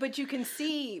but you can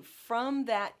see from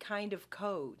that kind of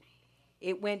code,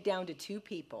 it went down to 2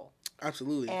 people.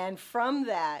 Absolutely. And from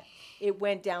that, it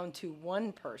went down to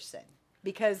 1 person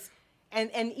because,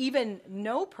 and even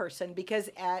no person, because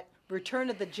at Return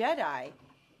of the Jedi,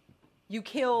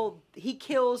 he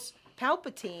kills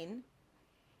Palpatine.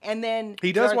 And then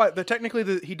he does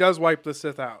he does wipe the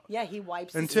Sith out. Yeah, he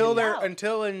wipes until the Sith out.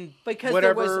 Until in because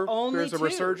whatever there's a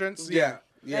resurgence. Yeah.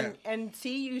 And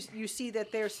see, you see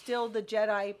that there's still the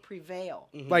Jedi prevail.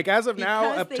 Mm-hmm. Like as of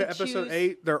now, up to episode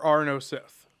 8, there are no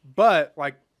Sith. But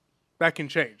like that can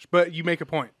change. But you make a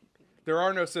point. There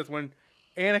are no Sith. When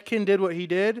Anakin did what he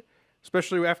did,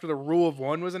 especially after the Rule of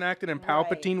One was enacted and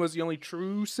Palpatine was the only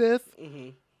true Sith,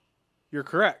 you're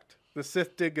correct. The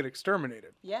Sith did get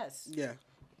exterminated. Yes. Yeah.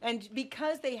 And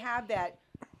because they have that,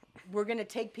 we're going to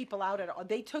take people out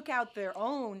they took out their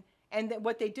own, and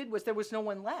what they did was there was no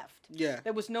one left. Yeah.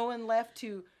 There was no one left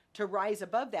to rise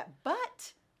above that.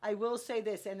 But I will say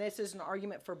this, and this is an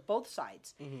argument for both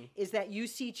sides, is that you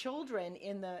see children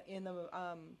in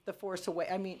the Force Away.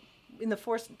 I mean, in the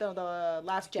Force, the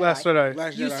Last Jedi. Last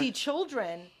Jedi. You see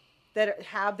children that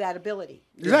have that ability.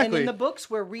 Exactly. And in the books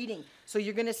we're reading, so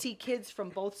you're going to see kids from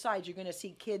both sides. You're going to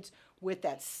see kids with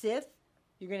that Sith.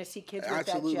 You're going to see kids with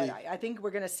that Jedi. I think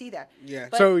we're going to see that. Yeah.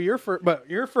 But So your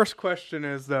first question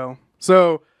is though.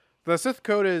 So the Sith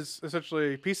code is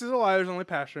essentially pieces of light is only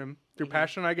passion. Through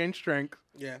passion I gain strength.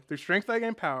 Yeah. Through strength I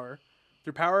gain power.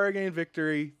 Through power I gain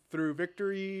victory. Through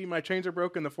victory my chains are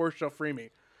broken. The Force shall free me.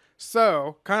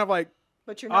 So kind of like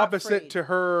but you're not opposite free. to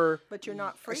her. But you're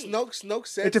not free. Snoke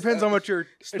said. It depends on what your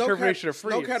interpretation of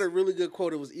free Snoke is. had a really good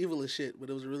quote. It was evil as shit,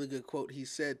 but it was a really good quote. He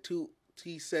said to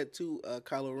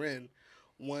Kylo Ren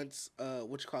once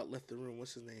left the room.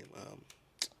 What's his name?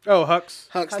 Hux.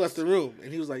 Hux left the room,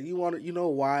 and he was like, "You know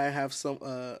why I have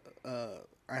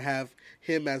I have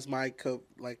him as my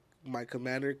my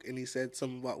commander?" And he said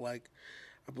something about like,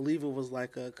 I believe it was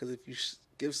like because if you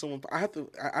give someone, I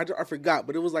forgot,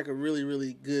 but it was like a really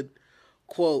really good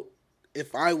quote.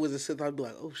 If I was a Sith, I'd be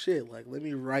like, "Oh shit!" Like, let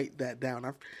me write that down.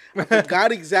 I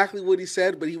forgot exactly what he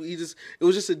said, but it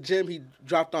was just a gem he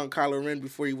dropped on Kylo Ren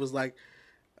before he was like,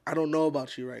 "I don't know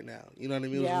about you right now." You know what I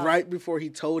mean? It was right before he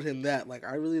told him that. Like,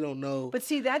 I really don't know. But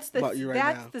see, that's the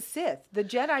Sith. The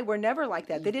Jedi were never like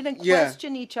that. They didn't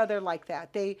question each other like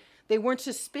that. They weren't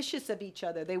suspicious of each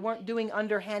other. They weren't doing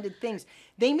underhanded things.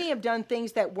 They may have done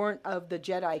things that weren't of the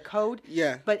Jedi code.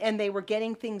 Yeah. And they were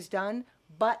getting things done,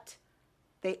 but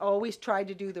they always tried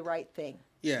to do the right thing.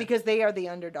 Yeah. Because they are the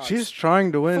underdogs. She's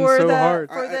trying to win hard.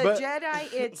 For the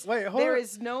Jedi, it's there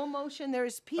is no emotion, there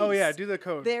is peace. Oh yeah, do the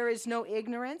code. There is no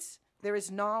ignorance, there is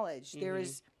knowledge, there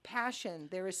is passion,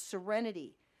 there is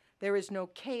serenity, there is no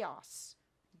chaos.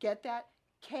 Get that?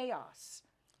 Chaos.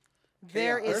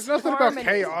 There's nothing harmony.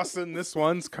 about chaos in this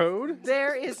one's code.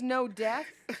 There is no death.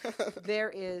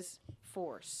 There is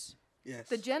force. Yes.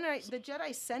 The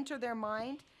Jedi center their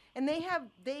mind, and they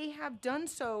have done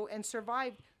so and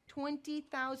survived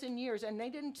 20,000 years, and they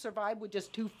didn't survive with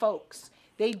just 2 folks.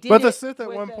 They did. But the Sith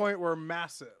at one point were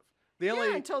massive. They only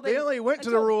went to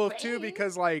the rule of 2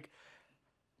 because like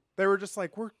they were just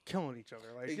like, we're killing each other.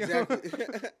 Like, exactly.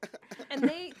 And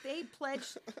they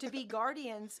pledged to be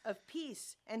guardians of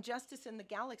peace and justice in the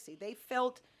galaxy. They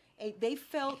felt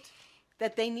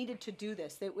that they needed to do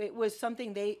this. It was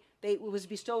something it was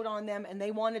bestowed on them, and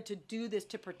they wanted to do this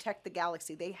to protect the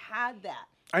galaxy. They had that.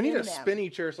 I need a spinny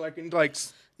chair so I can like.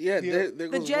 Yeah,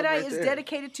 the Jedi is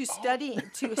dedicated to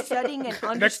studying and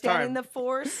understanding the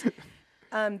Force.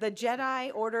 The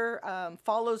Jedi Order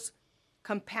follows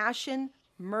compassion,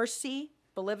 mercy,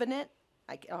 benevolence.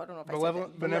 I don't know if I said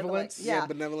that. Benevolence. Yeah,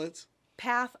 benevolence.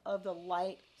 Path of the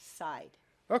light side.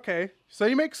 Okay, so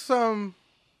you make some.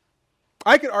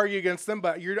 I could argue against them,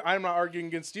 but I'm not arguing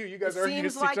against you. You guys argue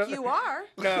against each other. Seems like you are.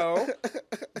 No,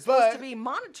 supposed to be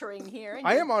monitoring here.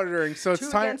 I am monitoring, so it's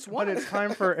time. But it's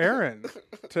time for Aaron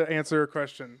to answer a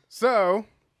question. So,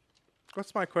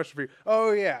 what's my question for you?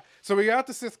 Oh yeah, so we got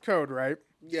the Sith code, right?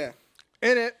 Yeah.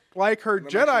 In it, like her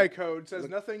Jedi code, says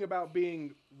nothing about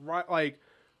being right, like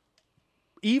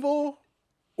evil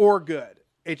or good.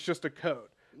 It's just a code.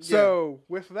 Yeah. So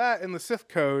with that in the Sith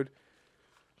code,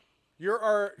 you're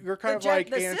kind of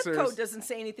like answers. The Sith code doesn't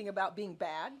say anything about being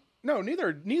bad. No,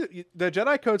 neither. The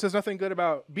Jedi code says nothing good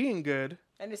about being good.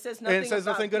 And it says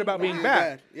nothing good about being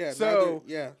bad. Yeah. So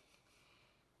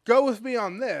go with me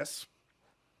on this.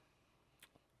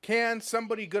 Can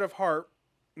somebody good of heart,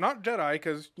 not Jedi,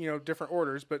 because different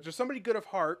orders, but just somebody good of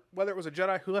heart, whether it was a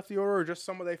Jedi who left the order or just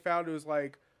someone they found who was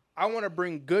like, I want to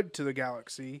bring good to the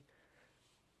galaxy.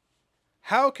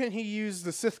 How can he use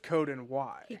the Sith code and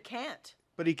why? He can't.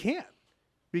 But he can't.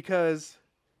 Because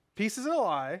peace is a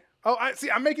lie. Oh,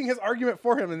 I'm making his argument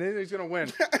for him, and then he's going to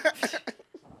win.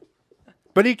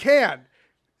 But he can.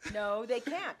 No, they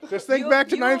can't. Just think back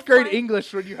to ninth grade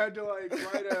English when you had to like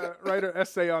write an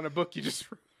essay on a book you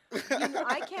just wrote.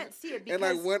 I can't see it because... And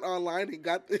I went online and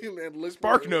got them and looked...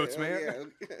 Spark Notes,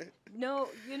 man. Yeah. No,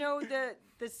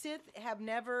 the Sith have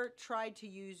never tried to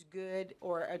use good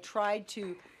or tried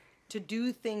to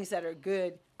do things that are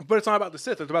good. But it's not about the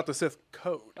Sith. It's about the Sith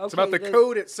code. Okay, it's about the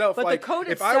code itself. But like, the code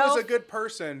if itself... I was a good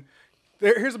person...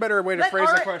 Here's a better way to phrase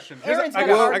the question. Well,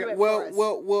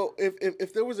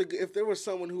 if there was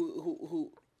someone who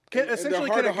can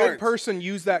a good person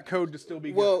use that code to still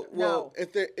be good? Well,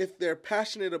 if they're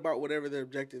passionate about whatever their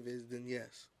objective is, then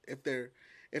yes. If they're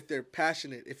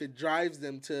passionate, if it drives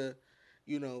them to,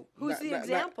 who's the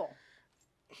example?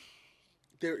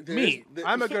 Me.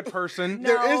 I'm a good person.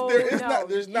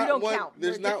 There's not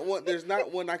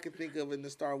one I can think of in the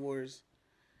Star Wars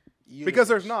universe. Because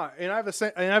there's not. And I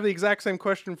have the exact same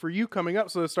question for you coming up,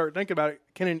 so to start thinking about it.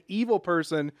 Can an evil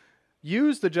person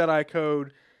use the Jedi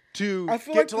code to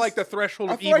get to the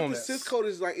threshold of evilness? I feel like the Sith code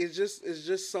is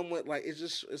just somewhat like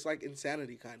it's like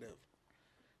insanity kind of.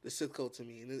 The Sith code to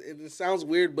me. And it sounds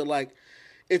weird, but like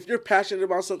if you're passionate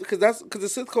about something, because the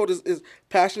Sith code is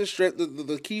passion, strength.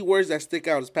 The key words that stick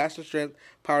out is passion, strength,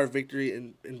 power, victory,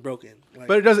 and broken. Like,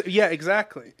 but it doesn't. Yeah,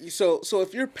 exactly. So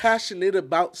if you're passionate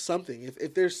about something,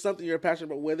 if there's something you're passionate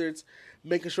about, whether it's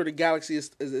making sure the galaxy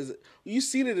is you've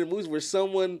seen it in movies where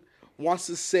someone wants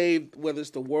to save, whether it's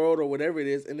the world or whatever it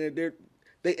is, and they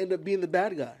end up being the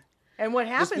bad guy. And what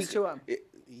happens to them?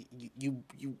 You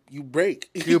break.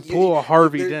 You pull a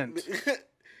Harvey Dent.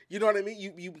 You know what I mean?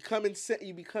 You become insane.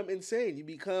 You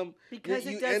become because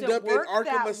you it doesn't end up work in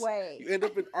Arkham that way. You end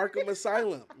up in Arkham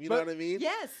Asylum. You know what I mean?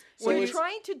 Yes. So you're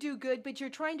trying to do good, but you're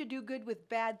trying to do good with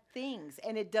bad things,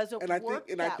 and it doesn't work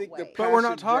that way. But we're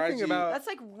not talking about. That's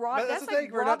like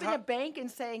robbing a bank and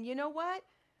saying, you know what?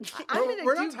 I'm going to do good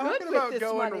with this money. We're not talking about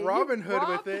going Robin Hood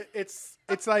with it. It's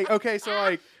like, okay, so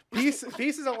like peace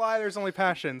is a lie. There's only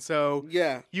passion. So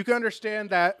yeah, you can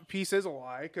understand that peace is a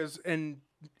lie and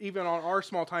even on our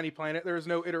small tiny planet, there is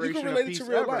no iteration of peace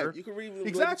ever. Life. You can relate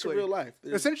it to real life.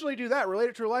 Essentially do that. Relate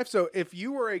it to real life. So if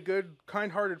you were a good,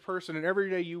 kind-hearted person and every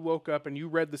day you woke up and you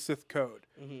read the Sith code,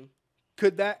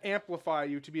 could that amplify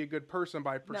you to be a good person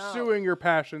by pursuing your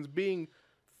passions, using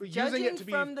it to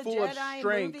be full of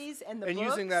strength and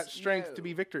using that strength to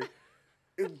be victory?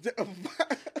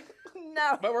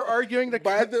 No. But we're arguing we're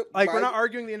not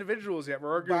arguing the individuals yet.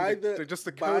 We're arguing just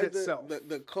the code itself.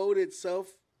 The code itself.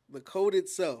 The code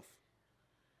itself,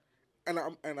 and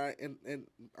I'm gonna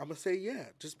say yeah,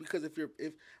 just because if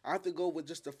I have to go with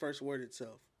just the first word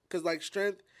itself, because like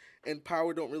strength and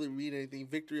power don't really mean anything.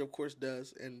 Victory, of course,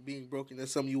 does, and being broken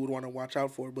is something you would want to watch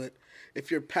out for. But if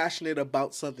you're passionate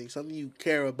about something you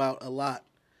care about a lot,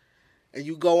 and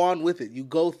you go on with it, you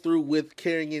go through with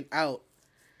carrying it out,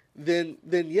 then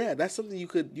yeah, that's something you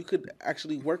could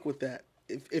actually work with that.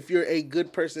 If you're a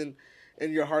good person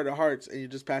in your heart of hearts and you're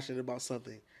just passionate about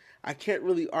something. I can't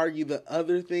really argue the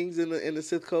other things in the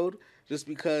Sith code just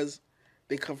because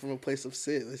they come from a place of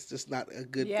Sith. It's just not a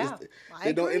good. Yeah,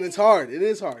 they don't, and it's hard. It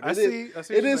is hard. It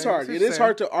is hard. It is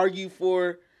hard to argue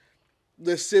for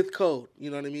the Sith code.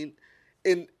 You know what I mean?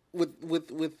 And with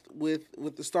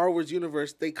the Star Wars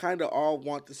universe, they kind of all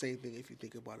want the same thing. If you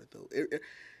think about it, though.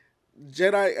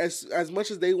 Jedi, as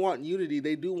much as they want unity,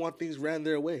 they do want things ran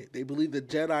their way. They believe the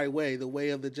Jedi way, the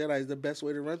way of the Jedi, is the best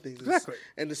way to run things. Exactly.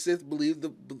 And the Sith believe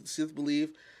the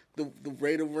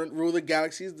way to rule the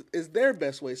galaxy is their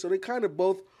best way. So they kind of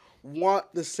both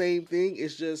want the same thing.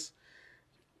 It's just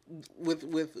with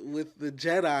the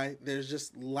Jedi, there's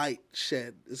just light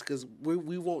shed. It's because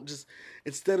we won't just,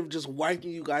 instead of just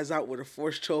wiping you guys out with a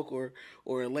force choke or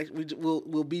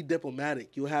we'll be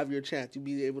diplomatic. You'll have your chance. You'll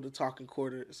be able to talk in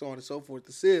court, so on and so forth.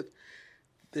 The Sith,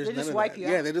 there's none of that.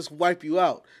 Yeah, they just wipe you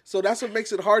out. So that's what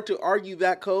makes it hard to argue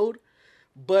that code.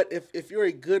 But if you're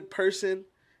a good person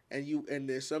and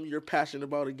there's something you're passionate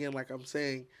about, again, like I'm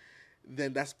saying,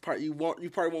 then that's you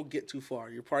probably won't get too far.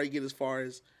 You'll probably get as far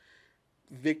as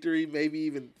victory, maybe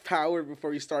even power,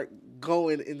 before you start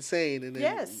going insane. And then,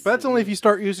 yes, but that's only if you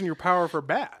start using your power for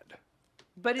bad.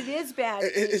 But it is bad.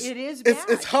 It is bad.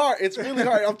 It's hard. It's really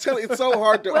hard. I'm telling you, it's so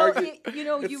hard to argue.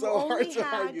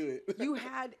 You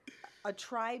had a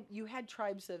tribe. You had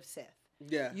tribes of Sith.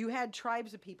 Yeah. You had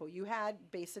tribes of people. You had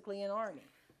basically an army.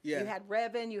 Yeah. You had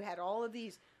Revan. You had all of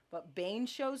these. But Bane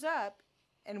shows up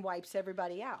and wipes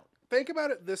everybody out. think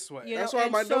about it this way. That's why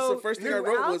my notes, the first thing I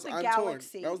wrote was I'm torn.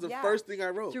 That was the first thing I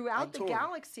wrote. Throughout the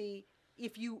galaxy,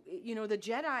 if the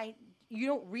Jedi, you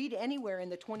don't read anywhere in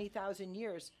the 20,000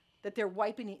 years that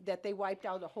they wiped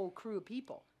out a whole crew of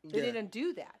people. They didn't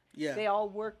do that. Yeah. They all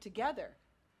worked together.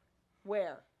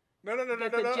 Where? No. The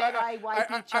Jedi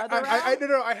wipe each other out?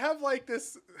 No. I have like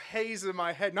this haze in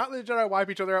my head. Not that the Jedi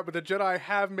wipe each other out, but the Jedi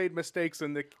have made mistakes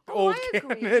in the old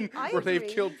canon where they've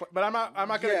killed. But I'm not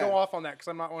going to go off on that because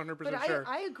I'm not 100% sure.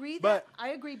 I agree. But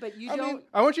you don't. Mean,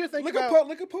 I want you to think look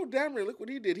at Poe Dameron. Look what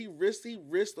he did. He risked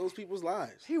those people's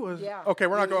lives. He was okay.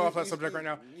 We're not going off that subject right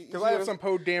now because I have some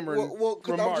Poe Dameron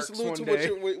remarks one day.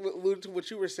 Alluding to what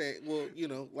you were saying. Well,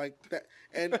 like that.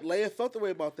 And Leia felt the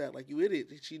way about that. Like, you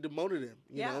idiot. She demoted him.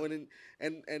 You know,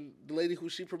 and the lady who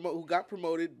got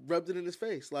promoted rubbed it in his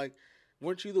face. Like,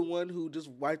 weren't you the one who just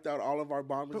wiped out all of our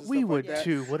bombers? But and we stuff would like that?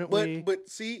 too, wouldn't we? But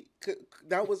see,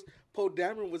 that was Poe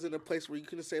Dameron was in a place where you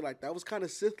couldn't say like that was kind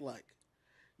of Sith-like.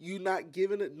 You not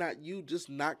giving it, just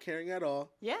not caring at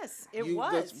all. Yes, it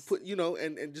was. Just put,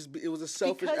 and just it was a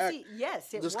selfish act.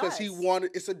 It was. Just because he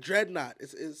wanted, it's a dreadnought.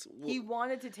 He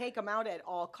wanted to take him out at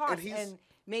all costs, and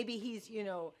maybe he's,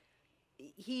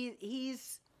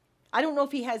 he's. I don't know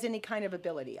if he has any kind of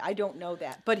ability. I don't know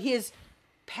that, but his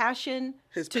passion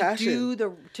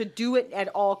to do it at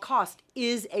all cost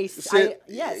is a Sith.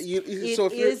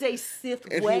 Is a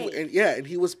Sith way. And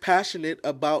he was passionate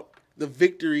about the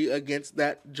victory against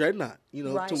that dreadnought.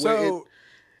 Right. So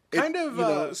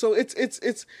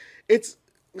it's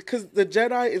because the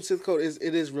Jedi and Sith code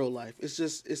is real life.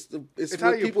 It's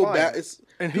how you people apply it.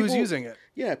 And who's using it.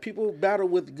 Yeah, people battle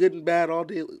with good and bad all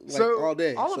day. All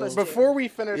day. All of us. Before we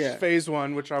finish phase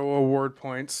 1, which I will award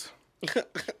points.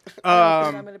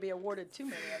 I'm going to be awarded too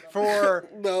many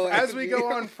of them. As we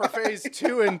go on for phase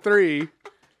 2 and 3,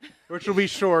 which will be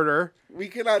shorter. We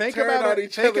cannot turn on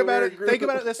each other. Think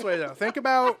about it this way, though. Think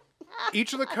about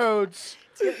each of the codes,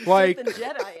 like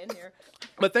Jedi in here.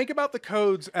 But think about the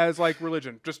codes as like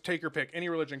religion. Just take your pick, any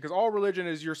religion, because all religion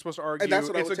is you're supposed to argue and that's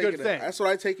what it's a good thing. That's what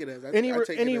I take it as.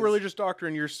 Any religious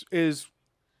doctrine is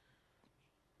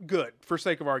good for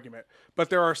sake of argument. But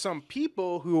there are some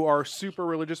people who are super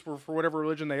religious for whatever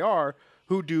religion they are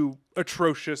who do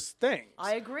atrocious things.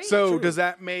 I agree. So does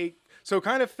that make... So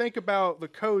kind of think about the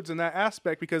codes in that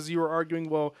aspect, because you were arguing,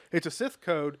 well, it's a Sith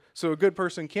code, so a good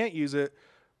person can't use it.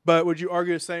 But would you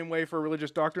argue the same way for a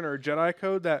religious doctrine or a Jedi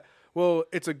code that, well,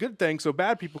 it's a good thing, so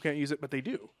bad people can't use it, but they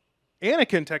do?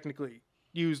 Anakin technically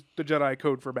used the Jedi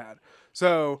code for bad.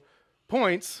 So,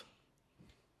 points.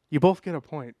 You both get a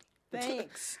point.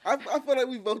 Thanks. I feel like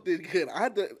we both did good.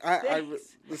 The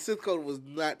Sith code was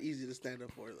not easy to stand up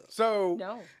for, though. So,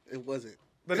 no, it wasn't.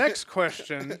 The next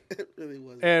question, it really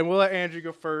wasn't. And we'll let Angie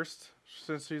go first,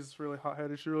 since she's really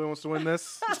hot-headed. She really wants to win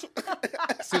this.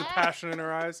 See the passion in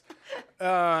her eyes.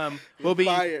 Will be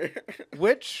fire.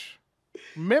 Which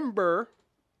member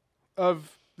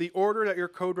of the order that your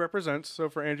code represents, so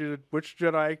for Angie, which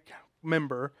Jedi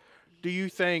member do you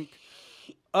think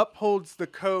upholds the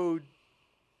code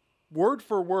word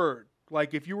for word?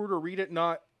 Like if you were to read it,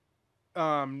 not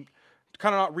read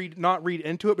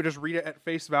into it, but just read it at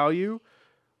face value,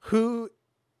 who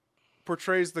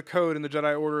portrays the code in the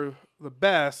Jedi Order the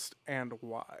best and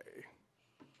why?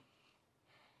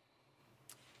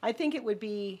 I think it would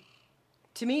be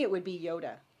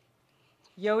Yoda.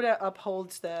 Yoda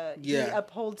upholds he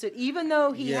upholds it, even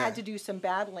though he had to do some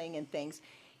battling and things.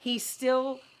 He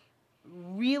still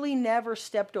really never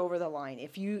stepped over the line.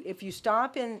 If you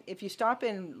stop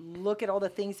and look at all the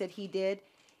things that he did,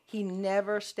 he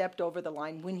never stepped over the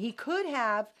line when he could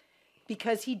have,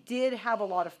 because he did have a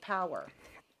lot of power.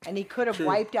 And he could have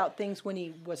wiped out things when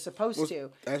he was supposed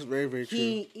to. That's very, very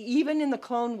true. Even in the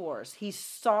Clone Wars, he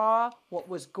saw what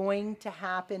was going to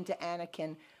happen to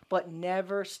Anakin, but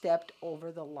never stepped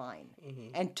over the line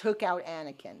and took out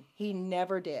Anakin. He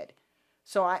never did.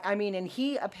 So, I mean, and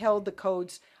he upheld the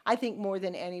codes, I think, more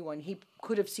than anyone. He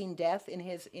could have seen death in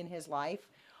his life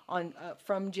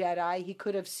from Jedi. He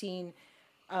could have seen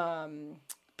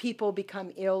people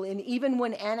become ill. And even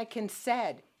when Anakin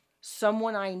said,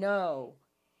 someone I know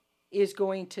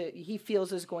he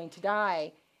feels is going to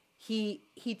die, he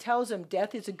tells him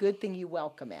death is a good thing, you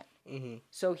welcome it.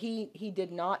 So he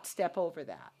did not step over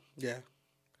that. Yeah.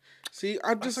 See,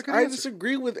 I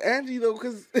disagree with Angie though,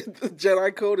 because the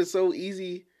Jedi code is so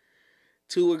easy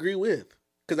to agree with,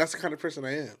 because that's the kind of person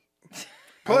I am.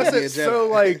 Plus it's so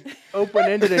like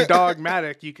open-ended and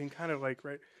dogmatic, you can kind of like,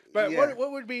 right? But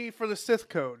what would be for the Sith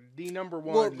code, the number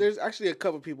one? Well, there's actually a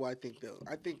couple people I think, though.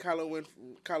 I think Kylo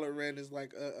Ren is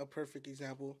like a perfect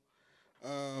example.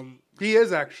 He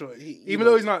is actually, even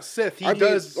though he's not Sith, he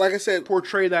does. Like I said,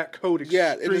 portray that code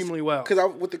extremely well.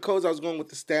 Because with the codes, I was going with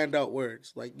the standout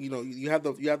words. Like you have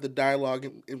the dialogue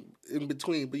in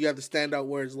between, but you have the standout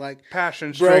words like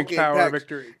passion, strength, power,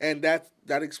 victory, and that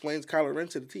explains Kylo Ren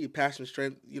to the T. Passion,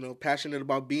 strength. Passionate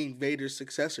about being Vader's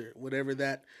successor, whatever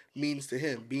that means to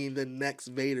him, being the next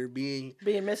Vader, being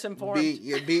misinformed,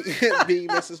 being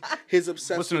his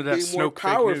obsessed with being more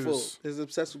powerful. His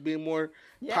obsessed with being more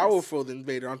powerful than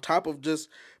Vader. On top of just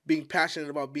being passionate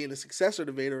about being a successor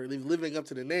to Vader or living up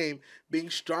to the name, being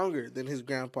stronger than his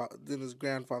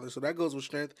grandfather. So that goes with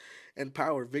strength and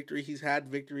power. Victory. He's had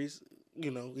victories.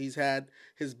 He's had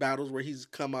his battles where he's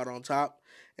come out on top,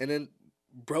 and then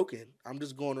broken. I'm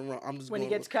just going around. When he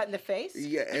gets cut in the face.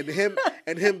 Yeah,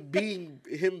 and him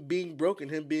being broken,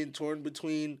 him being torn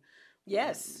between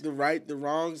the right, the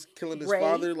wrongs, killing his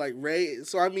father like Rey.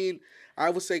 So I mean, I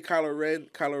would say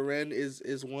Kylo Ren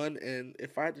is one, and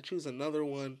if I had to choose another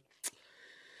one,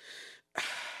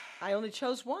 I only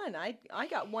chose one. I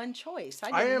got one choice.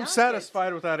 I am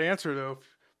satisfied with that answer though.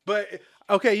 But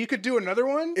okay, you could do another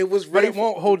one. It was, but it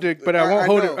won't hold it. But I won't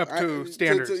hold it up to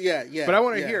standards. Yeah. But I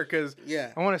want to hear because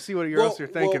I want to see what else you're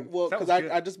thinking. Well, because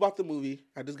I just bought the movie.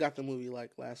 I just got the movie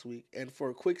like last week, and for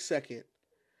a quick second,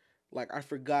 like I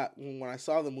forgot when I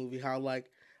saw the movie how like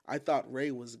I thought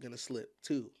Rey was gonna slip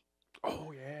too.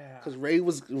 Oh yeah. Because Rey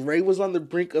was on the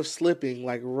brink of slipping,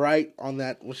 like right on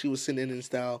that when she was sitting in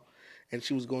style, and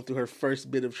she was going through her first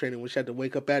bit of training when she had to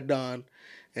wake up at dawn.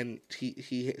 And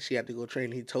she had to go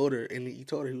train. He told her, he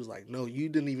was like, "No, you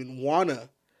didn't even wanna,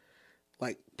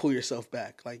 like, pull yourself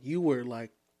back. Like, you were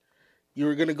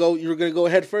gonna go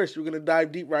head first. You were gonna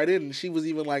dive deep right in." And she was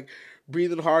even like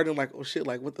breathing hard and like, "Oh shit!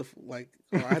 Like, what the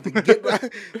I have to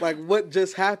get like what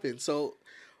just happened?" So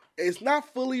it's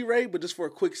not fully Rey, but just for a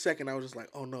quick second, I was just like,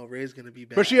 "Oh no, Rey's gonna be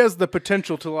bad." But she has the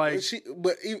potential to like.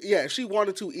 If she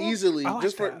wanted to easily,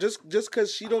 like just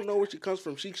because she don't know where she comes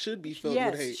from, she should be filled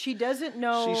with hate. She doesn't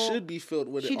know. She should be filled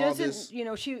with she all doesn't, this.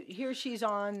 She's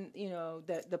on,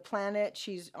 the planet.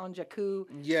 She's on Jakku.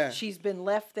 Yeah. She's been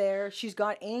left there. She's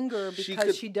got anger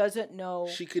because she doesn't know.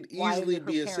 She could easily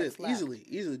be a Sith. Easily,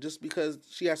 just because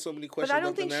she has so many questions. But I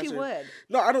don't think she would.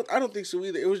 No, I don't think so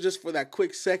either. It was just for that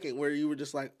quick second where you were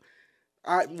just like.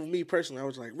 Me personally, I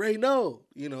was like, Rey, no,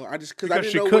 because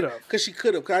she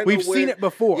could have. We've seen it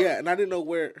before, yeah, and I didn't know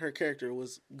where her character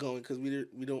was going because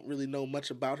we don't really know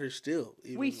much about her still.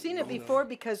 We've seen it before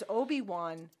because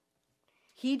Obi-Wan,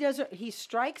 he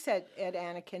strikes at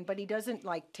Anakin, but he doesn't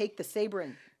like take the saber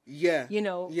and and he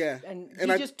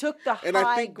just took the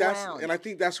high ground. And I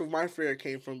think that's where my fear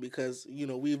came from because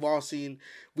we've seen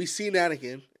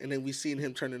Anakin and then we've seen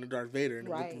him turn into Darth Vader, and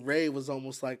with Rey was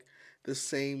almost like. The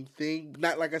same thing,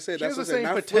 not like I said. That's the same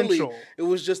potential. Fully, it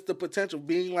was just the potential,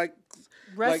 being like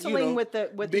wrestling with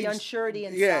the unsurety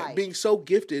inside. Yeah, being so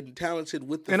gifted and talented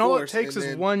with the Force. And all it takes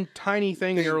is one tiny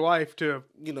thing in your life to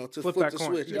flip that coin.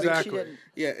 Switch. Exactly.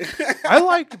 Yeah, I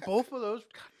liked both of those.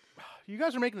 You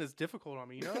guys are making this difficult on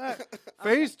me. You know that?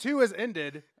 Phase 2 has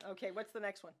ended. Okay, what's the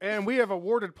next one? And we have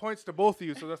awarded points to both of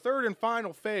you. So the third and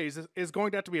final phase is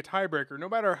going to have to be a tiebreaker. No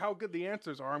matter how good the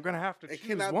answers are, I'm going to have to choose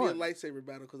one. It cannot be a lightsaber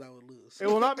battle because I would lose. It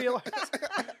will not be a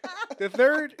lightsaber. The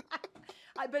third...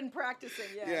 I've been practicing,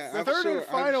 yes. Yeah, the third and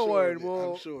final one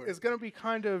is going to be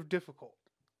kind of difficult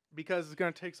because it's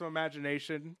going to take some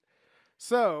imagination.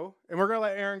 So, and we're going to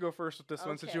let Aaron go first with this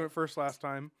one since you went first last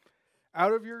time.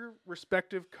 Out of your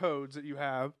respective codes that you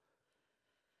have,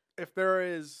 if there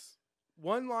is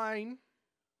one line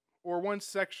or one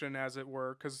section, as it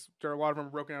were, because there are a lot of them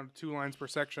broken down to 2 lines per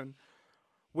section,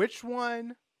 which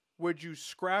one would you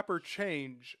scrap or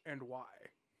change and why?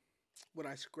 Would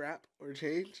I scrap or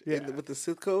change with the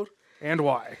Sith code? And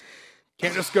why?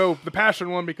 Can't just go the passion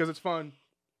one because it's fun.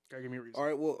 Gotta give me a reason.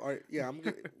 All right. Yeah, I'm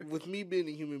good. With me being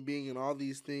a human being and all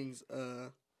these things,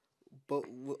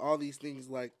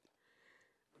 like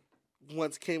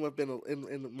once came up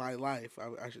in my life,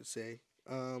 I should say.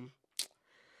 I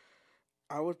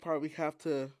would probably have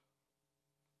to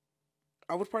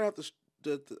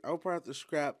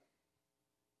scrap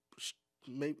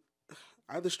maybe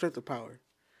either strength or power.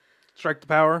 Strike the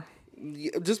power.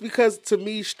 Yeah, just because to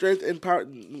me strength and power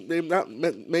may not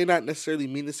necessarily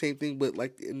mean the same thing, but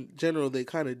like in general they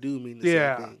kind of do mean the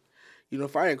same thing.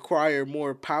 If I acquire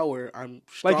more power, I'm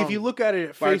strong. Like if you look at it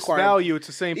at face value, it's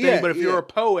the same thing. But if you're a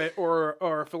poet or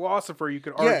a philosopher, you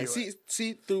could argue it.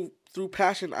 See, through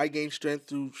passion, I gain strength.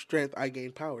 Through strength, I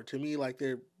gain power. To me, like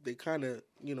they kind of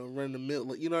run the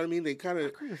mill. You know what I mean? They kind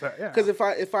of because if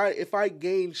I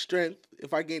gain strength,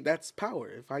 that's power.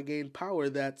 If I gain power,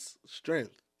 that's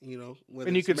strength. You know,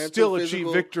 and you could still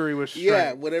achieve victory with strength.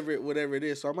 Yeah, whatever it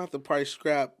is. So I'm gonna have to probably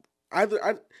scrap. Either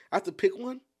I have to pick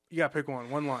one. Yeah, pick one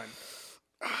line.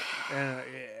 And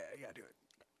you gotta do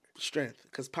it. Strength,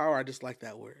 because power. I just like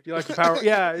that word. You like the power?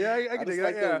 Yeah, I can just dig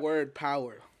like that. the word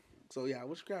power. So yeah,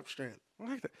 we'll scrap strength. I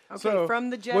like that. Okay, so,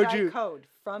 from the Jedi Code.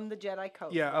 From the Jedi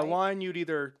Code. Yeah, right? a line you'd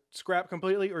either scrap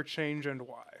completely or change, and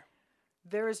why?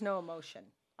 There is no emotion.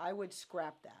 I would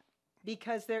scrap that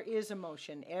because there is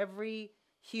emotion. Every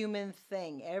human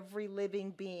thing, every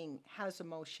living being has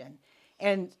emotion.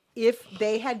 And if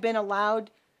they had been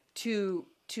allowed to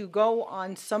go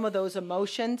on some of those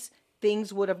emotions,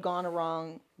 things would have gone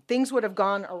wrong. Things would have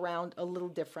gone around a little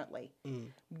differently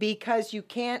because you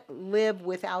can't live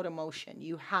without emotion.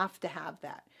 You have to have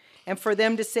that. And for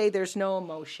them to say there's no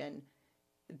emotion,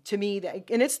 to me,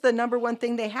 and it's the number one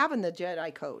thing they have in the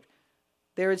Jedi Code.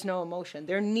 There is no emotion.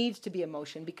 There needs to be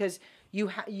emotion because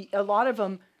a lot of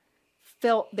them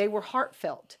they were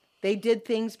heartfelt. They did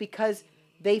things because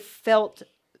they felt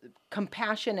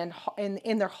compassion and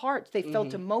in their hearts they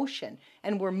felt emotion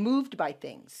and were moved by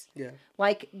things. Yeah.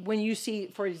 Like when you see,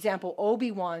 for example,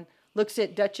 Obi-Wan looks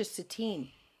at Duchess Satine,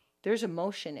 there's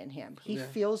emotion in him. He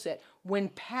feels it. When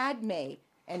Padme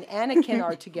and Anakin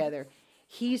are together,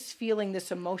 he's feeling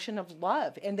this emotion of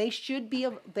love, and they should be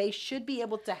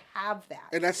able to have that.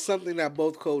 And that's something that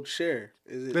both codes share.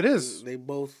 It is. They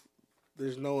both.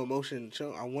 There's no emotion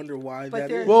shown. I wonder why that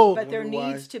is. Well, but there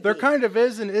needs to be. There kind of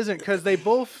is and isn't because they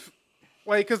both,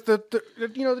 like, because the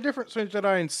difference between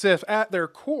Jedi and Sith at their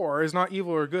core is not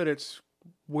evil or good. It's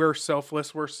we're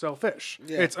selfless, we're selfish.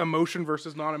 Yeah. It's emotion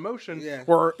versus non-emotion,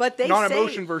 or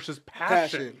non-emotion versus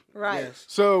passion. Right. Yes.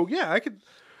 So yeah,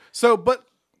 but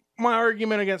my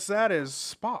argument against that is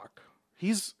Spock.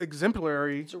 He's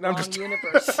exemplary. It's a wrong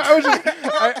universe.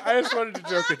 I just wanted to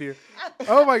joke with you.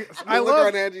 Oh my! The look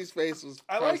on Angie's face was.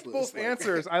 I liked both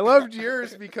answers. I loved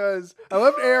yours because I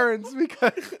loved Aaron's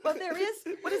because. Well, there is.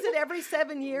 What is it? Every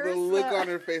 7 years. The look on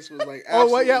her face was like. Oh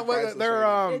well,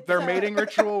 yeah. Their mating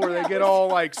ritual where they get all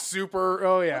like super.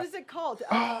 Oh yeah. What is it called?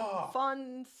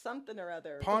 Fun something or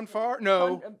other. Ponfar?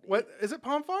 No. What is it?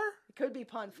 Ponfar? It could be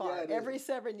Ponfar. Yeah, every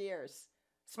 7 years.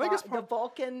 I think it's the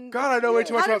Vulcan. God, I know way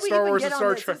too much about Star Wars and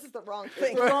Star Trek. This is the wrong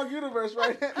thing. Wrong universe,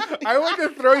 right? I want to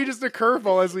throw you just a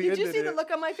curveball as we ended it. Did you see the look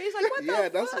on my face? Like, what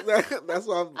the fuck? That's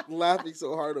why I'm laughing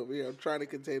so hard over here. I'm trying to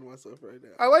contain myself right now.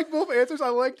 I like both answers.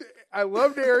 I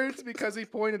loved Aaron's because he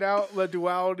pointed out the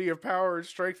duality of power and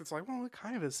strength. It's like, well, it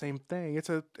kind of is the same thing. It's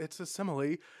a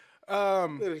simile.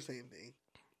 They're the same thing.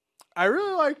 I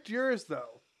really liked yours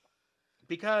though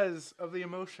because of the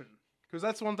emotion. Because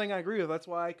that's one thing I agree with. That's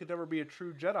why I could never be a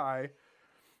true Jedi.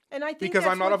 And I think because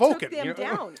that's I'm not what a Vulcan. Took them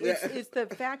down. It's the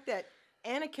fact that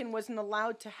Anakin wasn't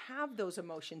allowed to have those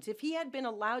emotions. If he had been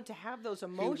allowed to have those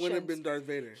emotions, he wouldn't have been Darth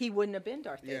Vader. He wouldn't have been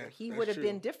Darth Vader. He would have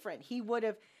been different. He would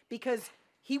have, because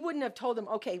he wouldn't have told them,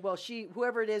 okay, well,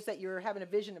 whoever it is that you're having a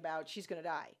vision about, she's going to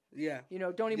die. Yeah.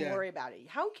 Don't even worry about it.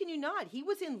 How can you not? He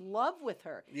was in love with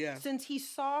her. Yeah. Since he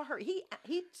saw her, he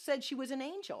said she was an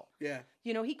angel. Yeah.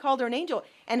 He called her an angel.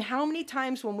 And how many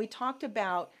times when we talked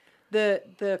about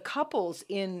the couples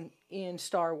in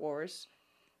Star Wars,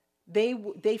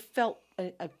 they felt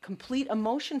a complete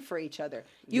emotion for each other.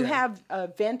 You have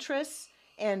Ventress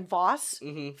and Voss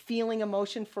feeling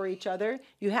emotion for each other.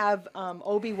 You have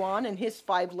Obi-Wan and his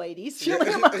 5 ladies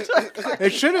feeling emotion.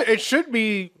 It should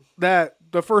be that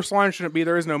the first line shouldn't be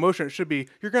there is no emotion. It should be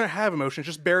you're going to have emotions.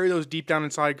 Just bury those deep down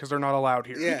inside because they're not allowed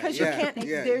here. Yeah, because you can't.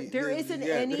 There isn't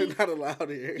any. They're not allowed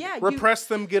here. Yeah, repress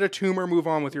them. Get a tumor. Move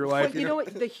on with your life. Well, you know what?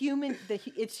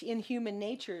 It's in human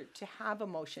nature to have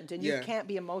emotions, and you can't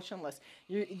be emotionless.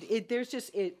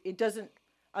 It doesn't.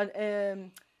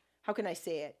 How can I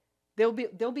say it?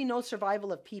 There'll be no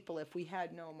survival of people if we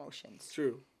had no emotions.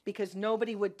 True. Because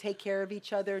nobody would take care of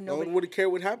each other. No one would care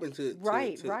what happened to.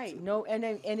 Right. No,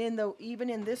 and even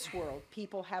in this world,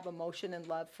 people have emotion and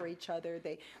love for each other.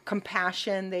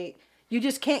 Compassion. You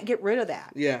just can't get rid of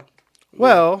that. Yeah.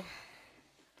 Well,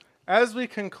 as we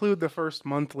conclude the first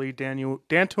monthly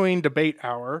Dantooine Debate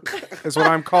Hour, is what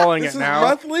I'm calling it now.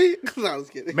 Monthly? No, I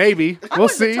was kidding. Maybe we'll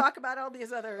see. To talk about all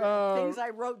these other things I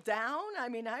wrote down. I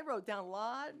mean, I wrote down a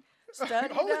lot.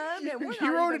 Studied them. And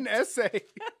you wrote an essay.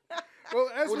 Well,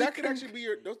 that could actually be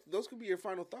those could be your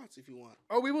final thoughts if you want.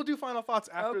 Oh, we will do final thoughts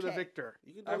after the victor.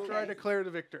 After I declare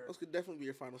the victor. Those could definitely be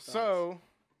your final thoughts. So,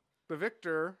 the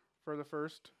victor for the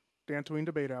first Dantooine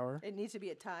Debate Hour. It needs to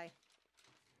be a tie.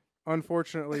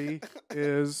 Unfortunately,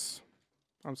 is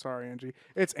I'm sorry, Angie.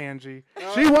 It's Angie.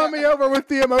 She won me over with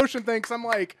the emotion thing. 'Cause I'm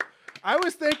like, I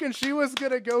was thinking she was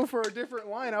gonna go for a different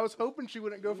line. I was hoping she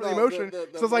wouldn't go for the emotion. So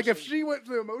it's like if she went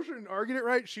to the emotion and argued it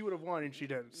right, she would have won, and she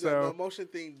didn't. So the emotion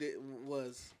thing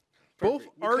was perfect.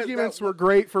 Both arguments were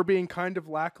great for being kind of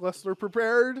lackluster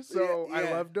prepared. So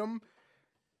I loved them.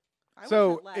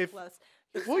 So if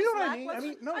well, you know what I mean? I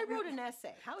mean, no, I wrote an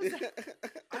essay. How is that?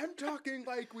 I'm talking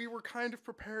like we were kind of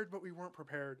prepared, but we weren't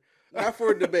prepared. Not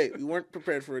for a debate. We weren't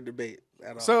prepared for a debate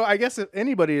at all. So I guess if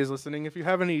anybody is listening, if you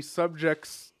have any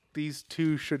subjects these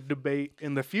two should debate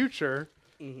in the future,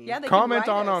 they comment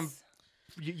on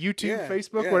YouTube,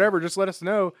 Facebook, whatever. Just let us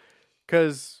know,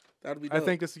 because I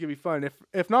think this is gonna be fun.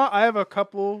 If not, I have a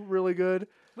couple really good.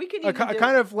 We could even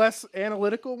kind of less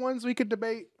analytical ones we could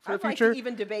debate for the future. I'd like to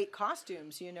even debate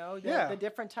costumes, the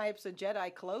different types of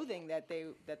Jedi clothing that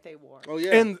they wore. Oh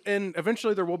yeah, and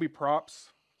eventually there will be props.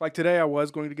 Like today, I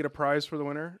was going to get a prize for the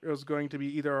winner. It was going to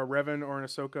be either a Revan or an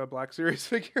Ahsoka Black Series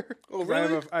figure. Oh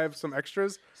really? I have some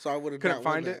extras. So I would have couldn't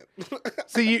find it.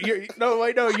 See,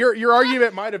 your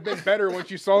argument might have been better once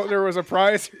you saw that there was a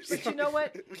prize. But you know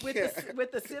what?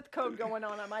 With the Sith code going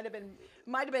on, I might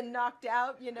have been knocked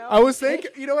out. I was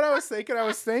thinking. You know what I was thinking? I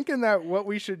was thinking that what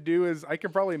we should do is I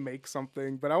could probably make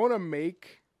something, but I want to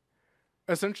make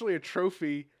essentially a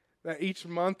trophy. That each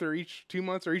month or each 2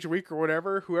 months or each week or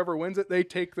whatever, whoever wins it, they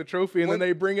take the trophy and then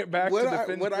they bring it back to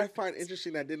defend. What I find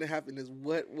interesting that didn't happen is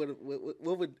what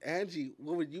would Angie,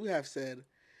 what would you have said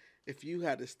if you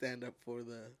had to stand up for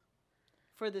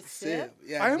the Sith?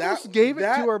 Yeah, I almost gave it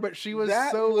to her, but she was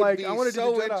so like, I wanted to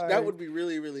do Jedi. That would be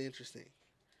really, really interesting.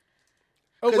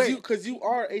 Oh wait, because you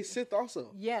are a Sith also.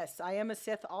 Yes, I am a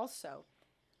Sith also.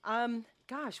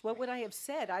 Gosh, what would I have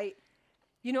said? I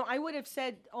would have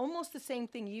said almost the same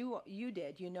thing you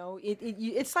did.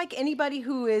 It's like anybody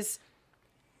who is.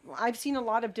 I've seen a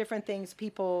lot of different things.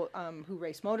 People who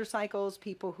race motorcycles,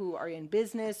 people who are in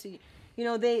business.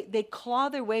 They claw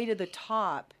their way to the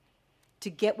top to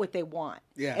get what they want.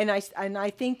 Yeah. And I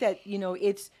think that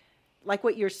it's like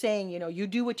what you're saying. You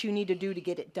do what you need to do to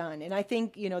get it done. And I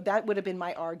think that would have been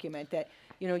my argument, that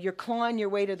you're clawing your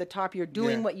way to the top. You're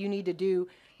doing what you need to do.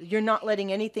 You're not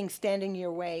letting anything stand in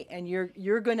your way, and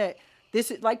you're gonna. This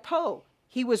is like Poe.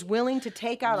 He was willing to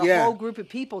take out a whole group of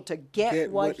people to get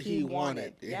what he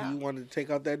wanted. Yeah, he wanted to take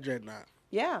out that dreadnought.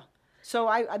 Yeah, so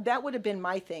I that would have been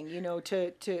my thing.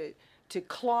 To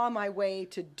claw my way,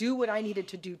 to do what I needed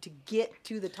to do to get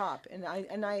to the top, and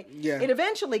it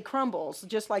eventually crumbles,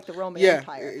 just like the Roman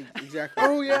Empire. Exactly.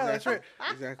 Oh yeah, that's right.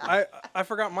 Exactly. I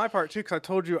forgot my part too, because I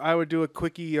told you I would do a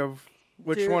quickie of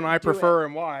which one I prefer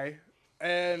and why.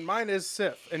 And mine is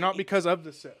Sith, and not because of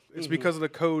the Sith. It's because of the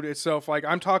code itself. Like,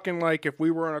 I'm talking like if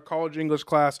we were in a college English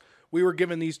class, we were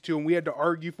given these two, and we had to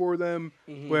argue for them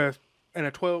in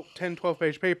a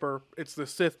 12-page paper. It's the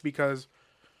Sith because,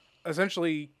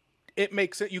 essentially, it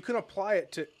makes it. You can apply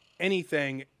it to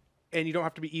anything, and you don't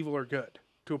have to be evil or good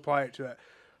to apply it to that.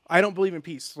 I don't believe in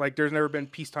peace. Like, there's never been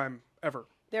peacetime ever.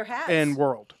 There has. In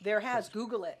world. There has.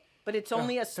 Google it. But it's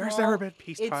only a small. There's never been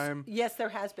peacetime. Yes, there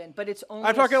has been, but it's only.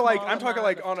 I'm talking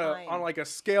on like a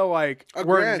scale like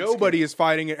where nobody is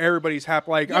fighting and everybody's happy.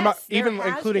 Like yes, I'm not even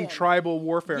including tribal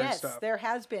warfare and stuff. Yes, there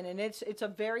has been, and it's a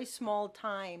very small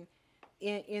time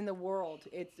in the world.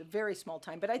 It's a very small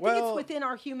time, but I think it's within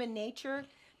our human nature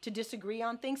to disagree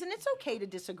on things, and it's okay to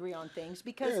disagree on things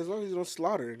because as long as you don't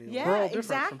slaughter anyone. Yeah,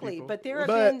 exactly. But there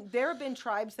have been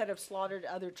tribes that have slaughtered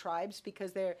other tribes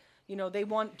because they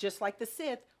want, just like the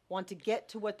Sith, want to get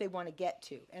to what they want to get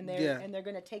to, and they're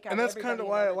going to take out. And that's kind of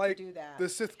why I like the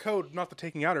Sith code, not the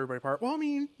taking out everybody part. Well, I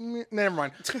mean, never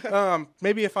mind.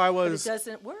 Maybe if I was but it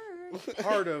doesn't work.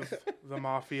 Part of the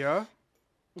mafia.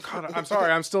 God, I'm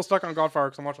sorry, I'm still stuck on Godfather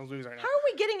because I'm watching those movies right now. How are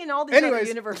we getting in all these other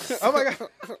universes? Oh my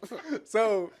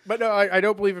god! But no, I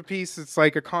don't believe in peace. It's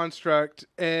like a construct,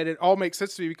 and it all makes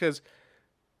sense to me because,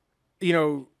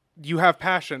 you have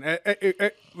passion. At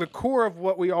the core of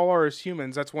what we all are as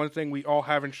humans, that's one thing we all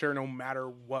have and share no matter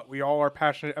what. We all are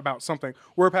passionate about something.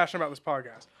 We're passionate about this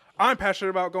podcast. I'm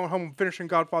passionate about going home and finishing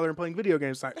Godfather and playing video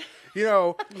games tonight.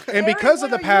 And because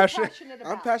of the passion.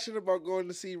 I'm passionate about going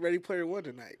to see Ready Player One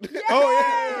tonight. Yeah!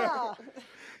 Oh,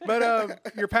 yeah!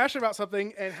 But you're passionate about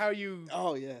something and how you...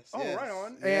 Oh, yes. Oh, yes. Right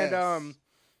on. Yes. And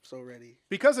so ready.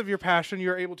 Because of your passion,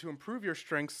 you're able to improve your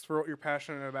strengths for what you're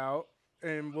passionate about.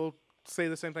 And we'll say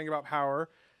the same thing about power,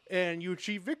 and you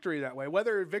achieve victory that way.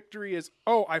 Whether victory is,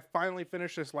 I finally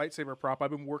finished this lightsaber prop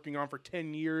I've been working on for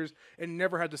 10 years and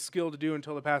never had the skill to do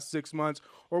until the past 6 months,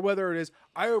 or whether it is,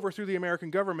 I overthrew the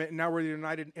American government and now we're the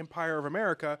United Empire of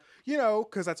America,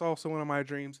 because that's also one of my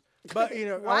dreams. But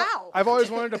wow. I've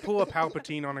always wanted to pull a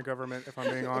Palpatine on a government, if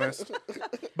I'm being honest.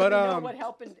 But what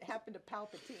happened to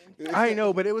Palpatine? I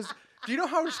know, but it was. Do you know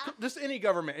how just any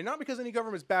government, and not because any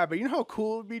government's bad, but you know how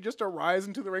cool it would be just to rise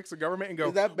into the ranks of government and go,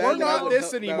 we're not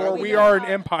this anymore. We are an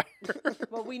empire.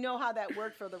 Well, we know how that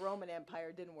worked for the Roman Empire.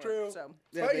 It didn't work. True. So.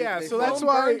 So that's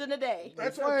why burned in a day.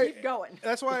 That's why keep going.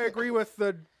 That's why I agree with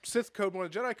the Sith code more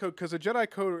than the Jedi code, because the Jedi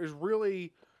code is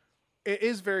really, it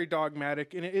is very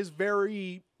dogmatic, and it is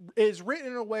written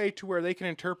in a way to where they can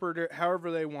interpret it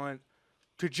however they want,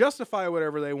 to justify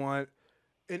whatever they want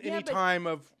in any time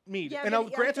of need. Yeah,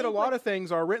 and granted, a lot of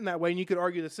things are written that way, and you could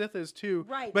argue the Sith is too.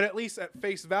 Right. But at least at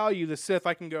face value, the Sith,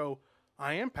 I can go,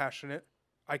 I am passionate,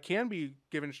 I can be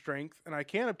given strength, and I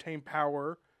can obtain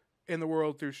power in the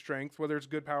world through strength, whether it's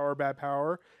good power or bad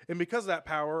power. And because of that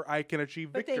power, I can achieve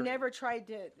victory. But the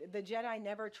Jedi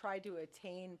never tried to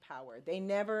attain power.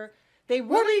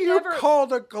 What do you call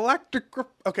the Galactic...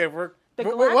 Okay, we'll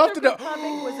have to know.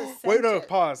 Was ascended. Wait, no,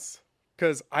 pause.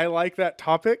 Because I like that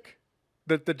topic,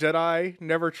 that the Jedi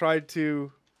never tried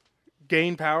to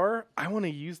gain power. I want to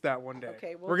use that one day.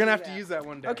 Okay, we're going to have to use that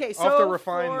one day. Okay, I'll have to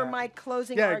refine for that. my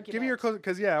closing argument. Yeah, give me your closing,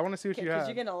 because I want to see what you have. Because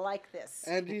you're going to like this.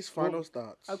 Andrew's final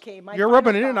thoughts. Okay, you're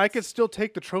rubbing it in. I could still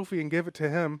take the trophy and give it to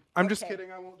him. I'm just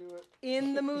kidding. I won't do it.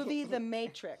 In the movie The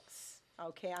Matrix.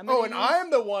 Okay, I'm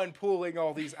the one pulling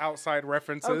all these outside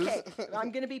references. Okay,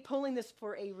 I'm going to be pulling this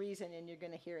for a reason, and you're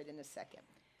going to hear it in a second.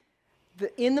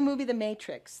 In the movie The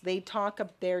Matrix, they're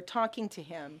talking to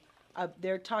him.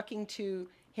 They're talking to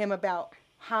him about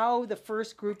how the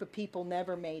first group of people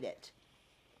never made it,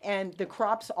 and the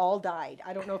crops all died.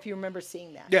 I don't know if you remember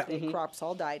seeing that. Yeah, the crops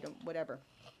all died, whatever.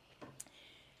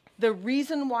 The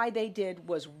reason why they did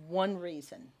was one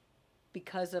reason,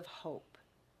 because of hope.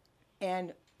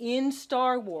 And in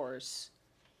Star Wars,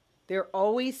 there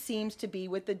always seems to be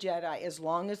with the Jedi, as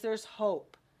long as there's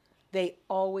hope, they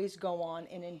always go on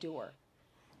and endure.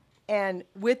 And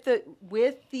with the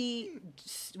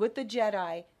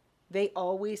Jedi, they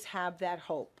always have that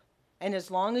hope. And as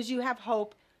long as you have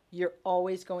hope, you're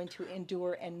always going to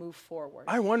endure and move forward.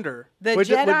 I wonder, would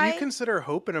you consider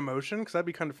hope an emotion? Because that'd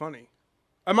be kind of funny.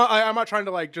 I'm not trying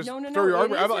to just throw your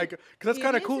argument. I'm because that's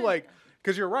kind of cool.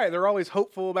 Because you're right, they're always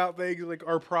hopeful about things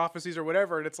or prophecies or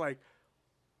whatever, and it's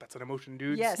that's an emotion,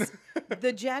 dudes. Yes,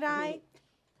 the Jedi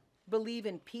believe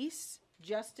in peace,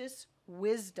 justice,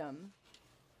 wisdom,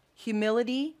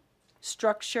 humility,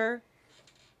 structure,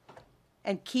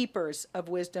 and keepers of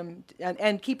wisdom,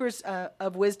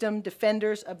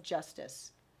 defenders of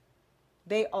justice.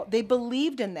 They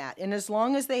believed in that, and as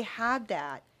long as they had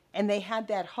that, and they had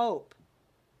that hope,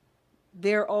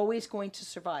 they're always going to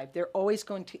survive. They're always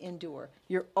going to endure.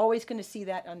 You're always going to see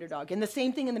that underdog. And the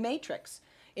same thing in The Matrix.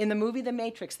 In the movie The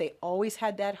Matrix, they always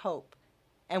had that hope.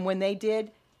 And when they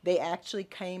did, they actually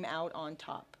came out on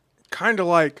top. Kind of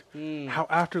like how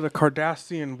after the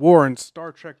Cardassian War in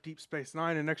Star Trek Deep Space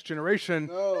Nine and Next Generation,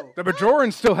 the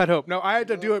Bajorans still had hope. No, I had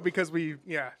to do it because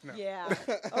Yeah.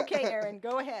 Okay, Aaron,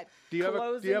 go ahead. Do you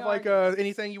have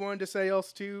anything you wanted to say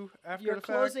else too after your the fact?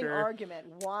 Your closing argument,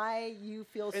 why you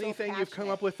feel so passionate. Anything you've come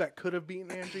up with that could have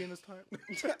beaten Angie in this time?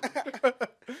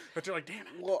 But you're like, damn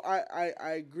it. Well, I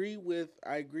agree with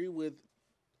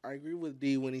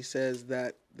D when he says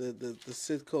that the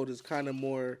Sith code is kind of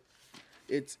more.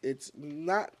 It's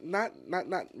not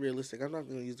realistic. I'm not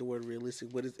going to use the word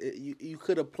realistic, but you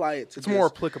could apply it to. It's more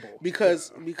applicable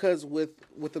because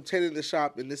with obtaining the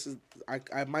shop, and this is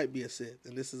I might be a Sith,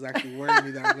 and this is actually worrying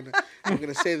me that I'm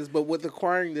gonna say this, but with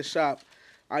acquiring the shop,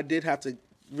 I did have to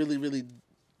really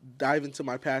dive into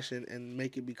my passion and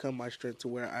make it become my strength to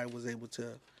where I was able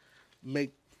to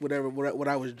make what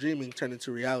I was dreaming turn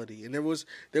into reality. And there were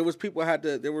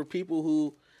people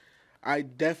who I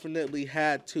definitely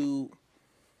had to.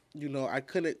 I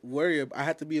couldn't worry. I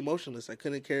had to be emotionless. I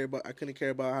couldn't care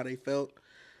about how they felt,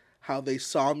 how they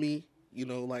saw me.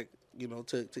 I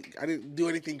didn't do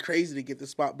anything crazy to get the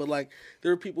spot, but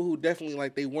there were people who definitely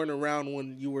they weren't around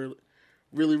when you were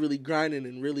really, really grinding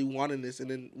and really wanting this,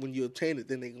 and then when you obtained it,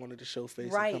 then they wanted to show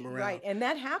face and come around. Right, and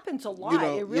that happens a lot.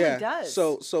 It really does.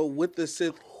 So with the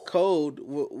Sith code,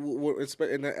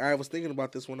 and I was thinking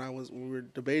about this when we were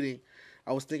debating.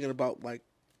 I was thinking about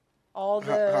all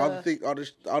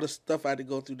the stuff I had to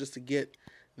go through just to get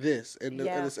this, and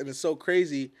it's so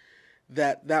crazy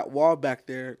that wall back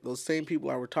there, those same people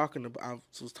I was talking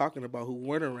about who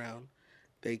weren't around,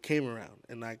 they came around,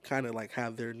 and I kind of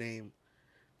have their names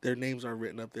are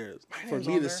written up there for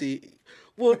me to see.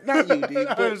 Well, not you, D,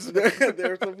 but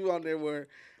there are some people on there where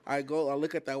I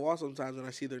look at that wall sometimes and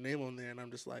I see their name on there, and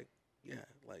I'm just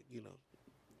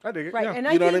I dig it. Right, yeah. and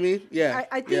you know what I mean? Yeah.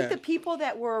 I think the people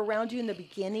that were around you in the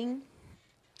beginning,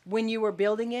 when you were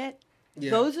building it,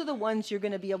 those are the ones you're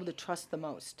going to be able to trust the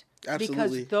most. Absolutely.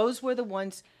 Because those were the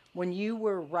ones when you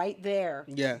were right there,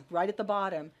 right at the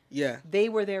bottom, they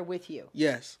were there with you.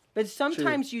 Yes. But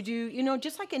sometimes you do, you know,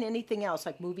 just like in anything else,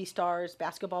 like movie stars,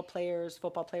 basketball players,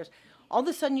 football players, all of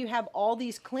a sudden you have all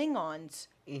these Klingons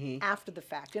after the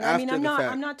fact. And I mean, I'm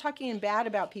not talking bad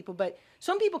about people, but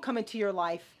some people come into your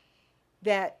life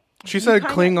that she said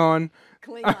Klingon.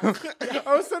 Klingons.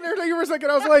 I was sitting there thinking for a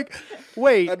second. I was like,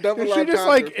 wait, did she just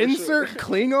like insert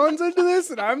Klingons into this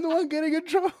and I'm the one getting in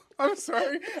trouble? I'm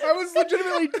sorry. I was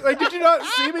legitimately like, did you not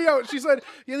see me? She said,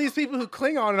 yeah, these people who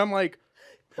cling on. And I'm like,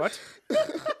 what?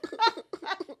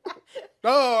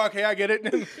 Oh, okay, I get it.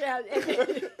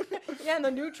 In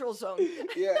the neutral zone.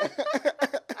 Yeah.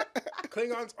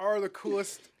 Klingons are the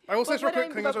coolest. I will say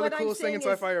Klingons are the coolest thing in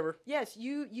sci-fi ever. Yes,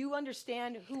 you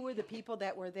understand who were the people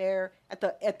that were there at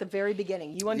the very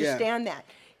beginning. You understand that.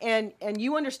 And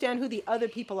you understand who the other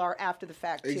people are after the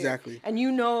fact, too. Exactly. And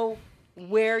you know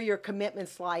where your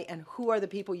commitments lie and who are the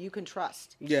people you can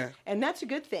trust. Yeah. And that's a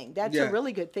good thing. That's a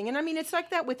really good thing. And I mean, it's like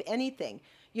that with anything.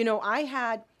 You know,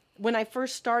 when I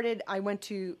first started, I went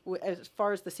to, as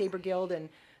far as the Saber Guild and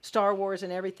Star Wars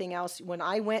and everything else, when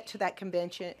I went to that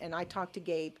convention and I talked to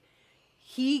Gabe,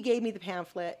 he gave me the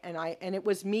pamphlet and it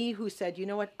was me who said, you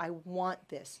know what, I want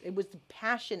this. It was the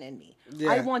passion in me.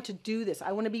 I want to do this.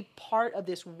 I want to be part of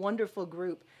this wonderful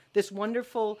group, this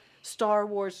wonderful Star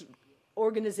Wars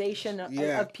organization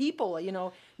of people, you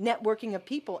know, networking of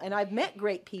people. And I've met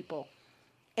great people.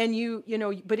 And you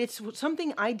know, but it's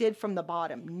something I did from the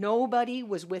bottom. Nobody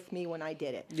was with me when I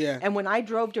did it. Yeah. And when I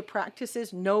drove to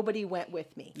practices, nobody went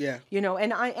with me. Yeah. You know,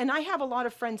 and I have a lot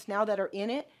of friends now that are in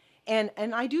it, and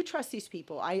I do trust these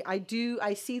people.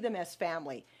 I see them as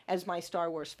family, as my Star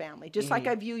Wars family, just like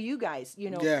I view you guys.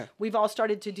 You know, we've all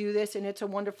started to do this, and it's a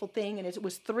wonderful thing. And it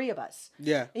was 3 of us.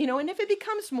 Yeah. You know, and if it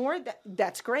becomes more,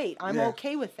 that's great. I'm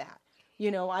okay with that. You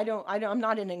know, I'm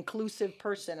not an inclusive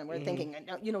person, and we're thinking,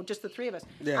 you know, just the 3 of us.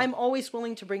 Yeah. I'm always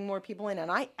willing to bring more people in, and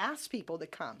I ask people to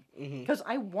come because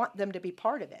I want them to be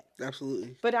part of it.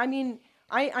 Absolutely. But I mean,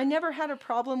 I never had a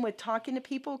problem with talking to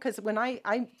people because when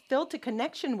I felt a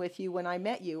connection with you when I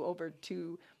met you over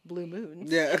 2 Blue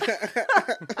Moons. Yeah.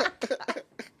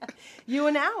 You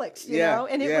and Alex, you know,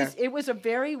 and it was a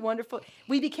very wonderful.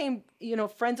 We became, you know,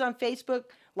 friends on Facebook,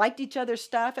 liked each other's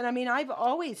stuff, and I mean, I've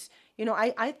always, you know,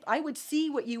 I would see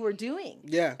what you were doing,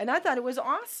 and I thought it was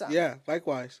awesome. Yeah,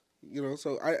 likewise, you know.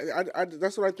 So I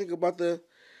that's what I think about the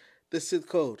Sith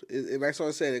Code, and that's what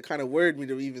I said. It kind of worried me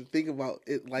to even think about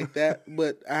it like that,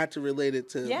 but I had to relate it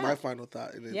to my final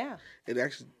thought, and it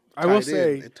actually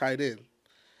it tied in.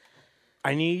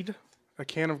 I need a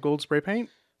can of gold spray paint.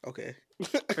 Okay.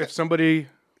 If somebody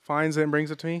finds it and brings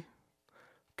it to me,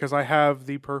 because I have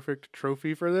the perfect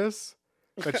trophy for this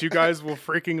that you guys will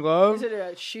freaking love. Is it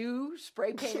a shoe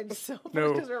spray painted silver?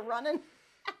 No. Because we're running.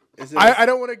 I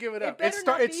don't want to give it up. It's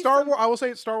Star Wars. I will say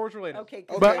it's Star Wars related. Okay.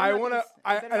 But I want to.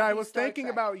 I was thinking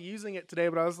about using it today,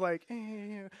 but I was like,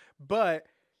 But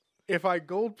if I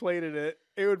gold plated it,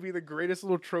 it would be the greatest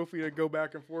little trophy to go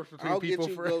back and forth between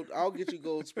people. I'll get you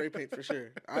gold spray paint for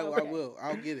sure. I will.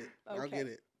 I'll get it. Okay. I'll get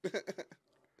it.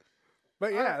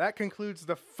 But yeah, that concludes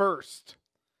the first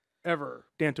ever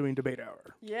Dantooine Debate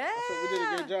Hour. Yeah. I thought we did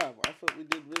a great job. I thought we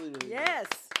did really, really good. Yes.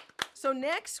 So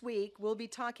next week, we'll be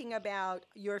talking about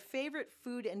your favorite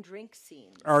food and drink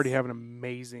scenes. I already have an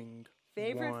amazing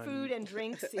favorite food and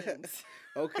drink scenes.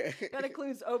 Okay. That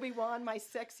includes Obi-Wan, my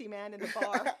sexy man in the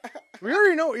bar. We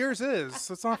already know what yours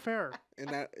is. It's not fair.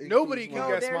 And nobody can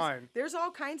guess mine. There's all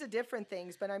kinds of different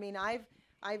things, but I mean, I've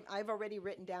already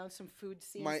written down some food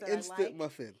scenes that I like.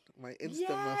 My instant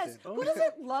muffin. Who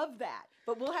doesn't love that?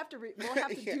 But we'll have to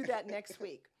do that next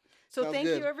week. So thank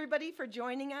you everybody for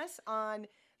joining us on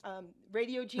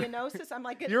Radio Geonosis. I'm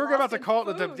like, you were about to call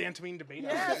it the Dantooine Debate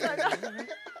Hour. Yes, I know.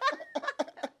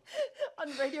 On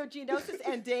Radio Geonosis.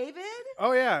 And David?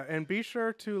 Oh, yeah. And be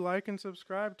sure to like and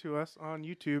subscribe to us on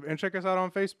YouTube. And check us out on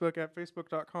Facebook at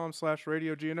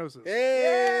facebook.com/Radio Geonosis.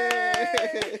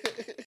 Yay!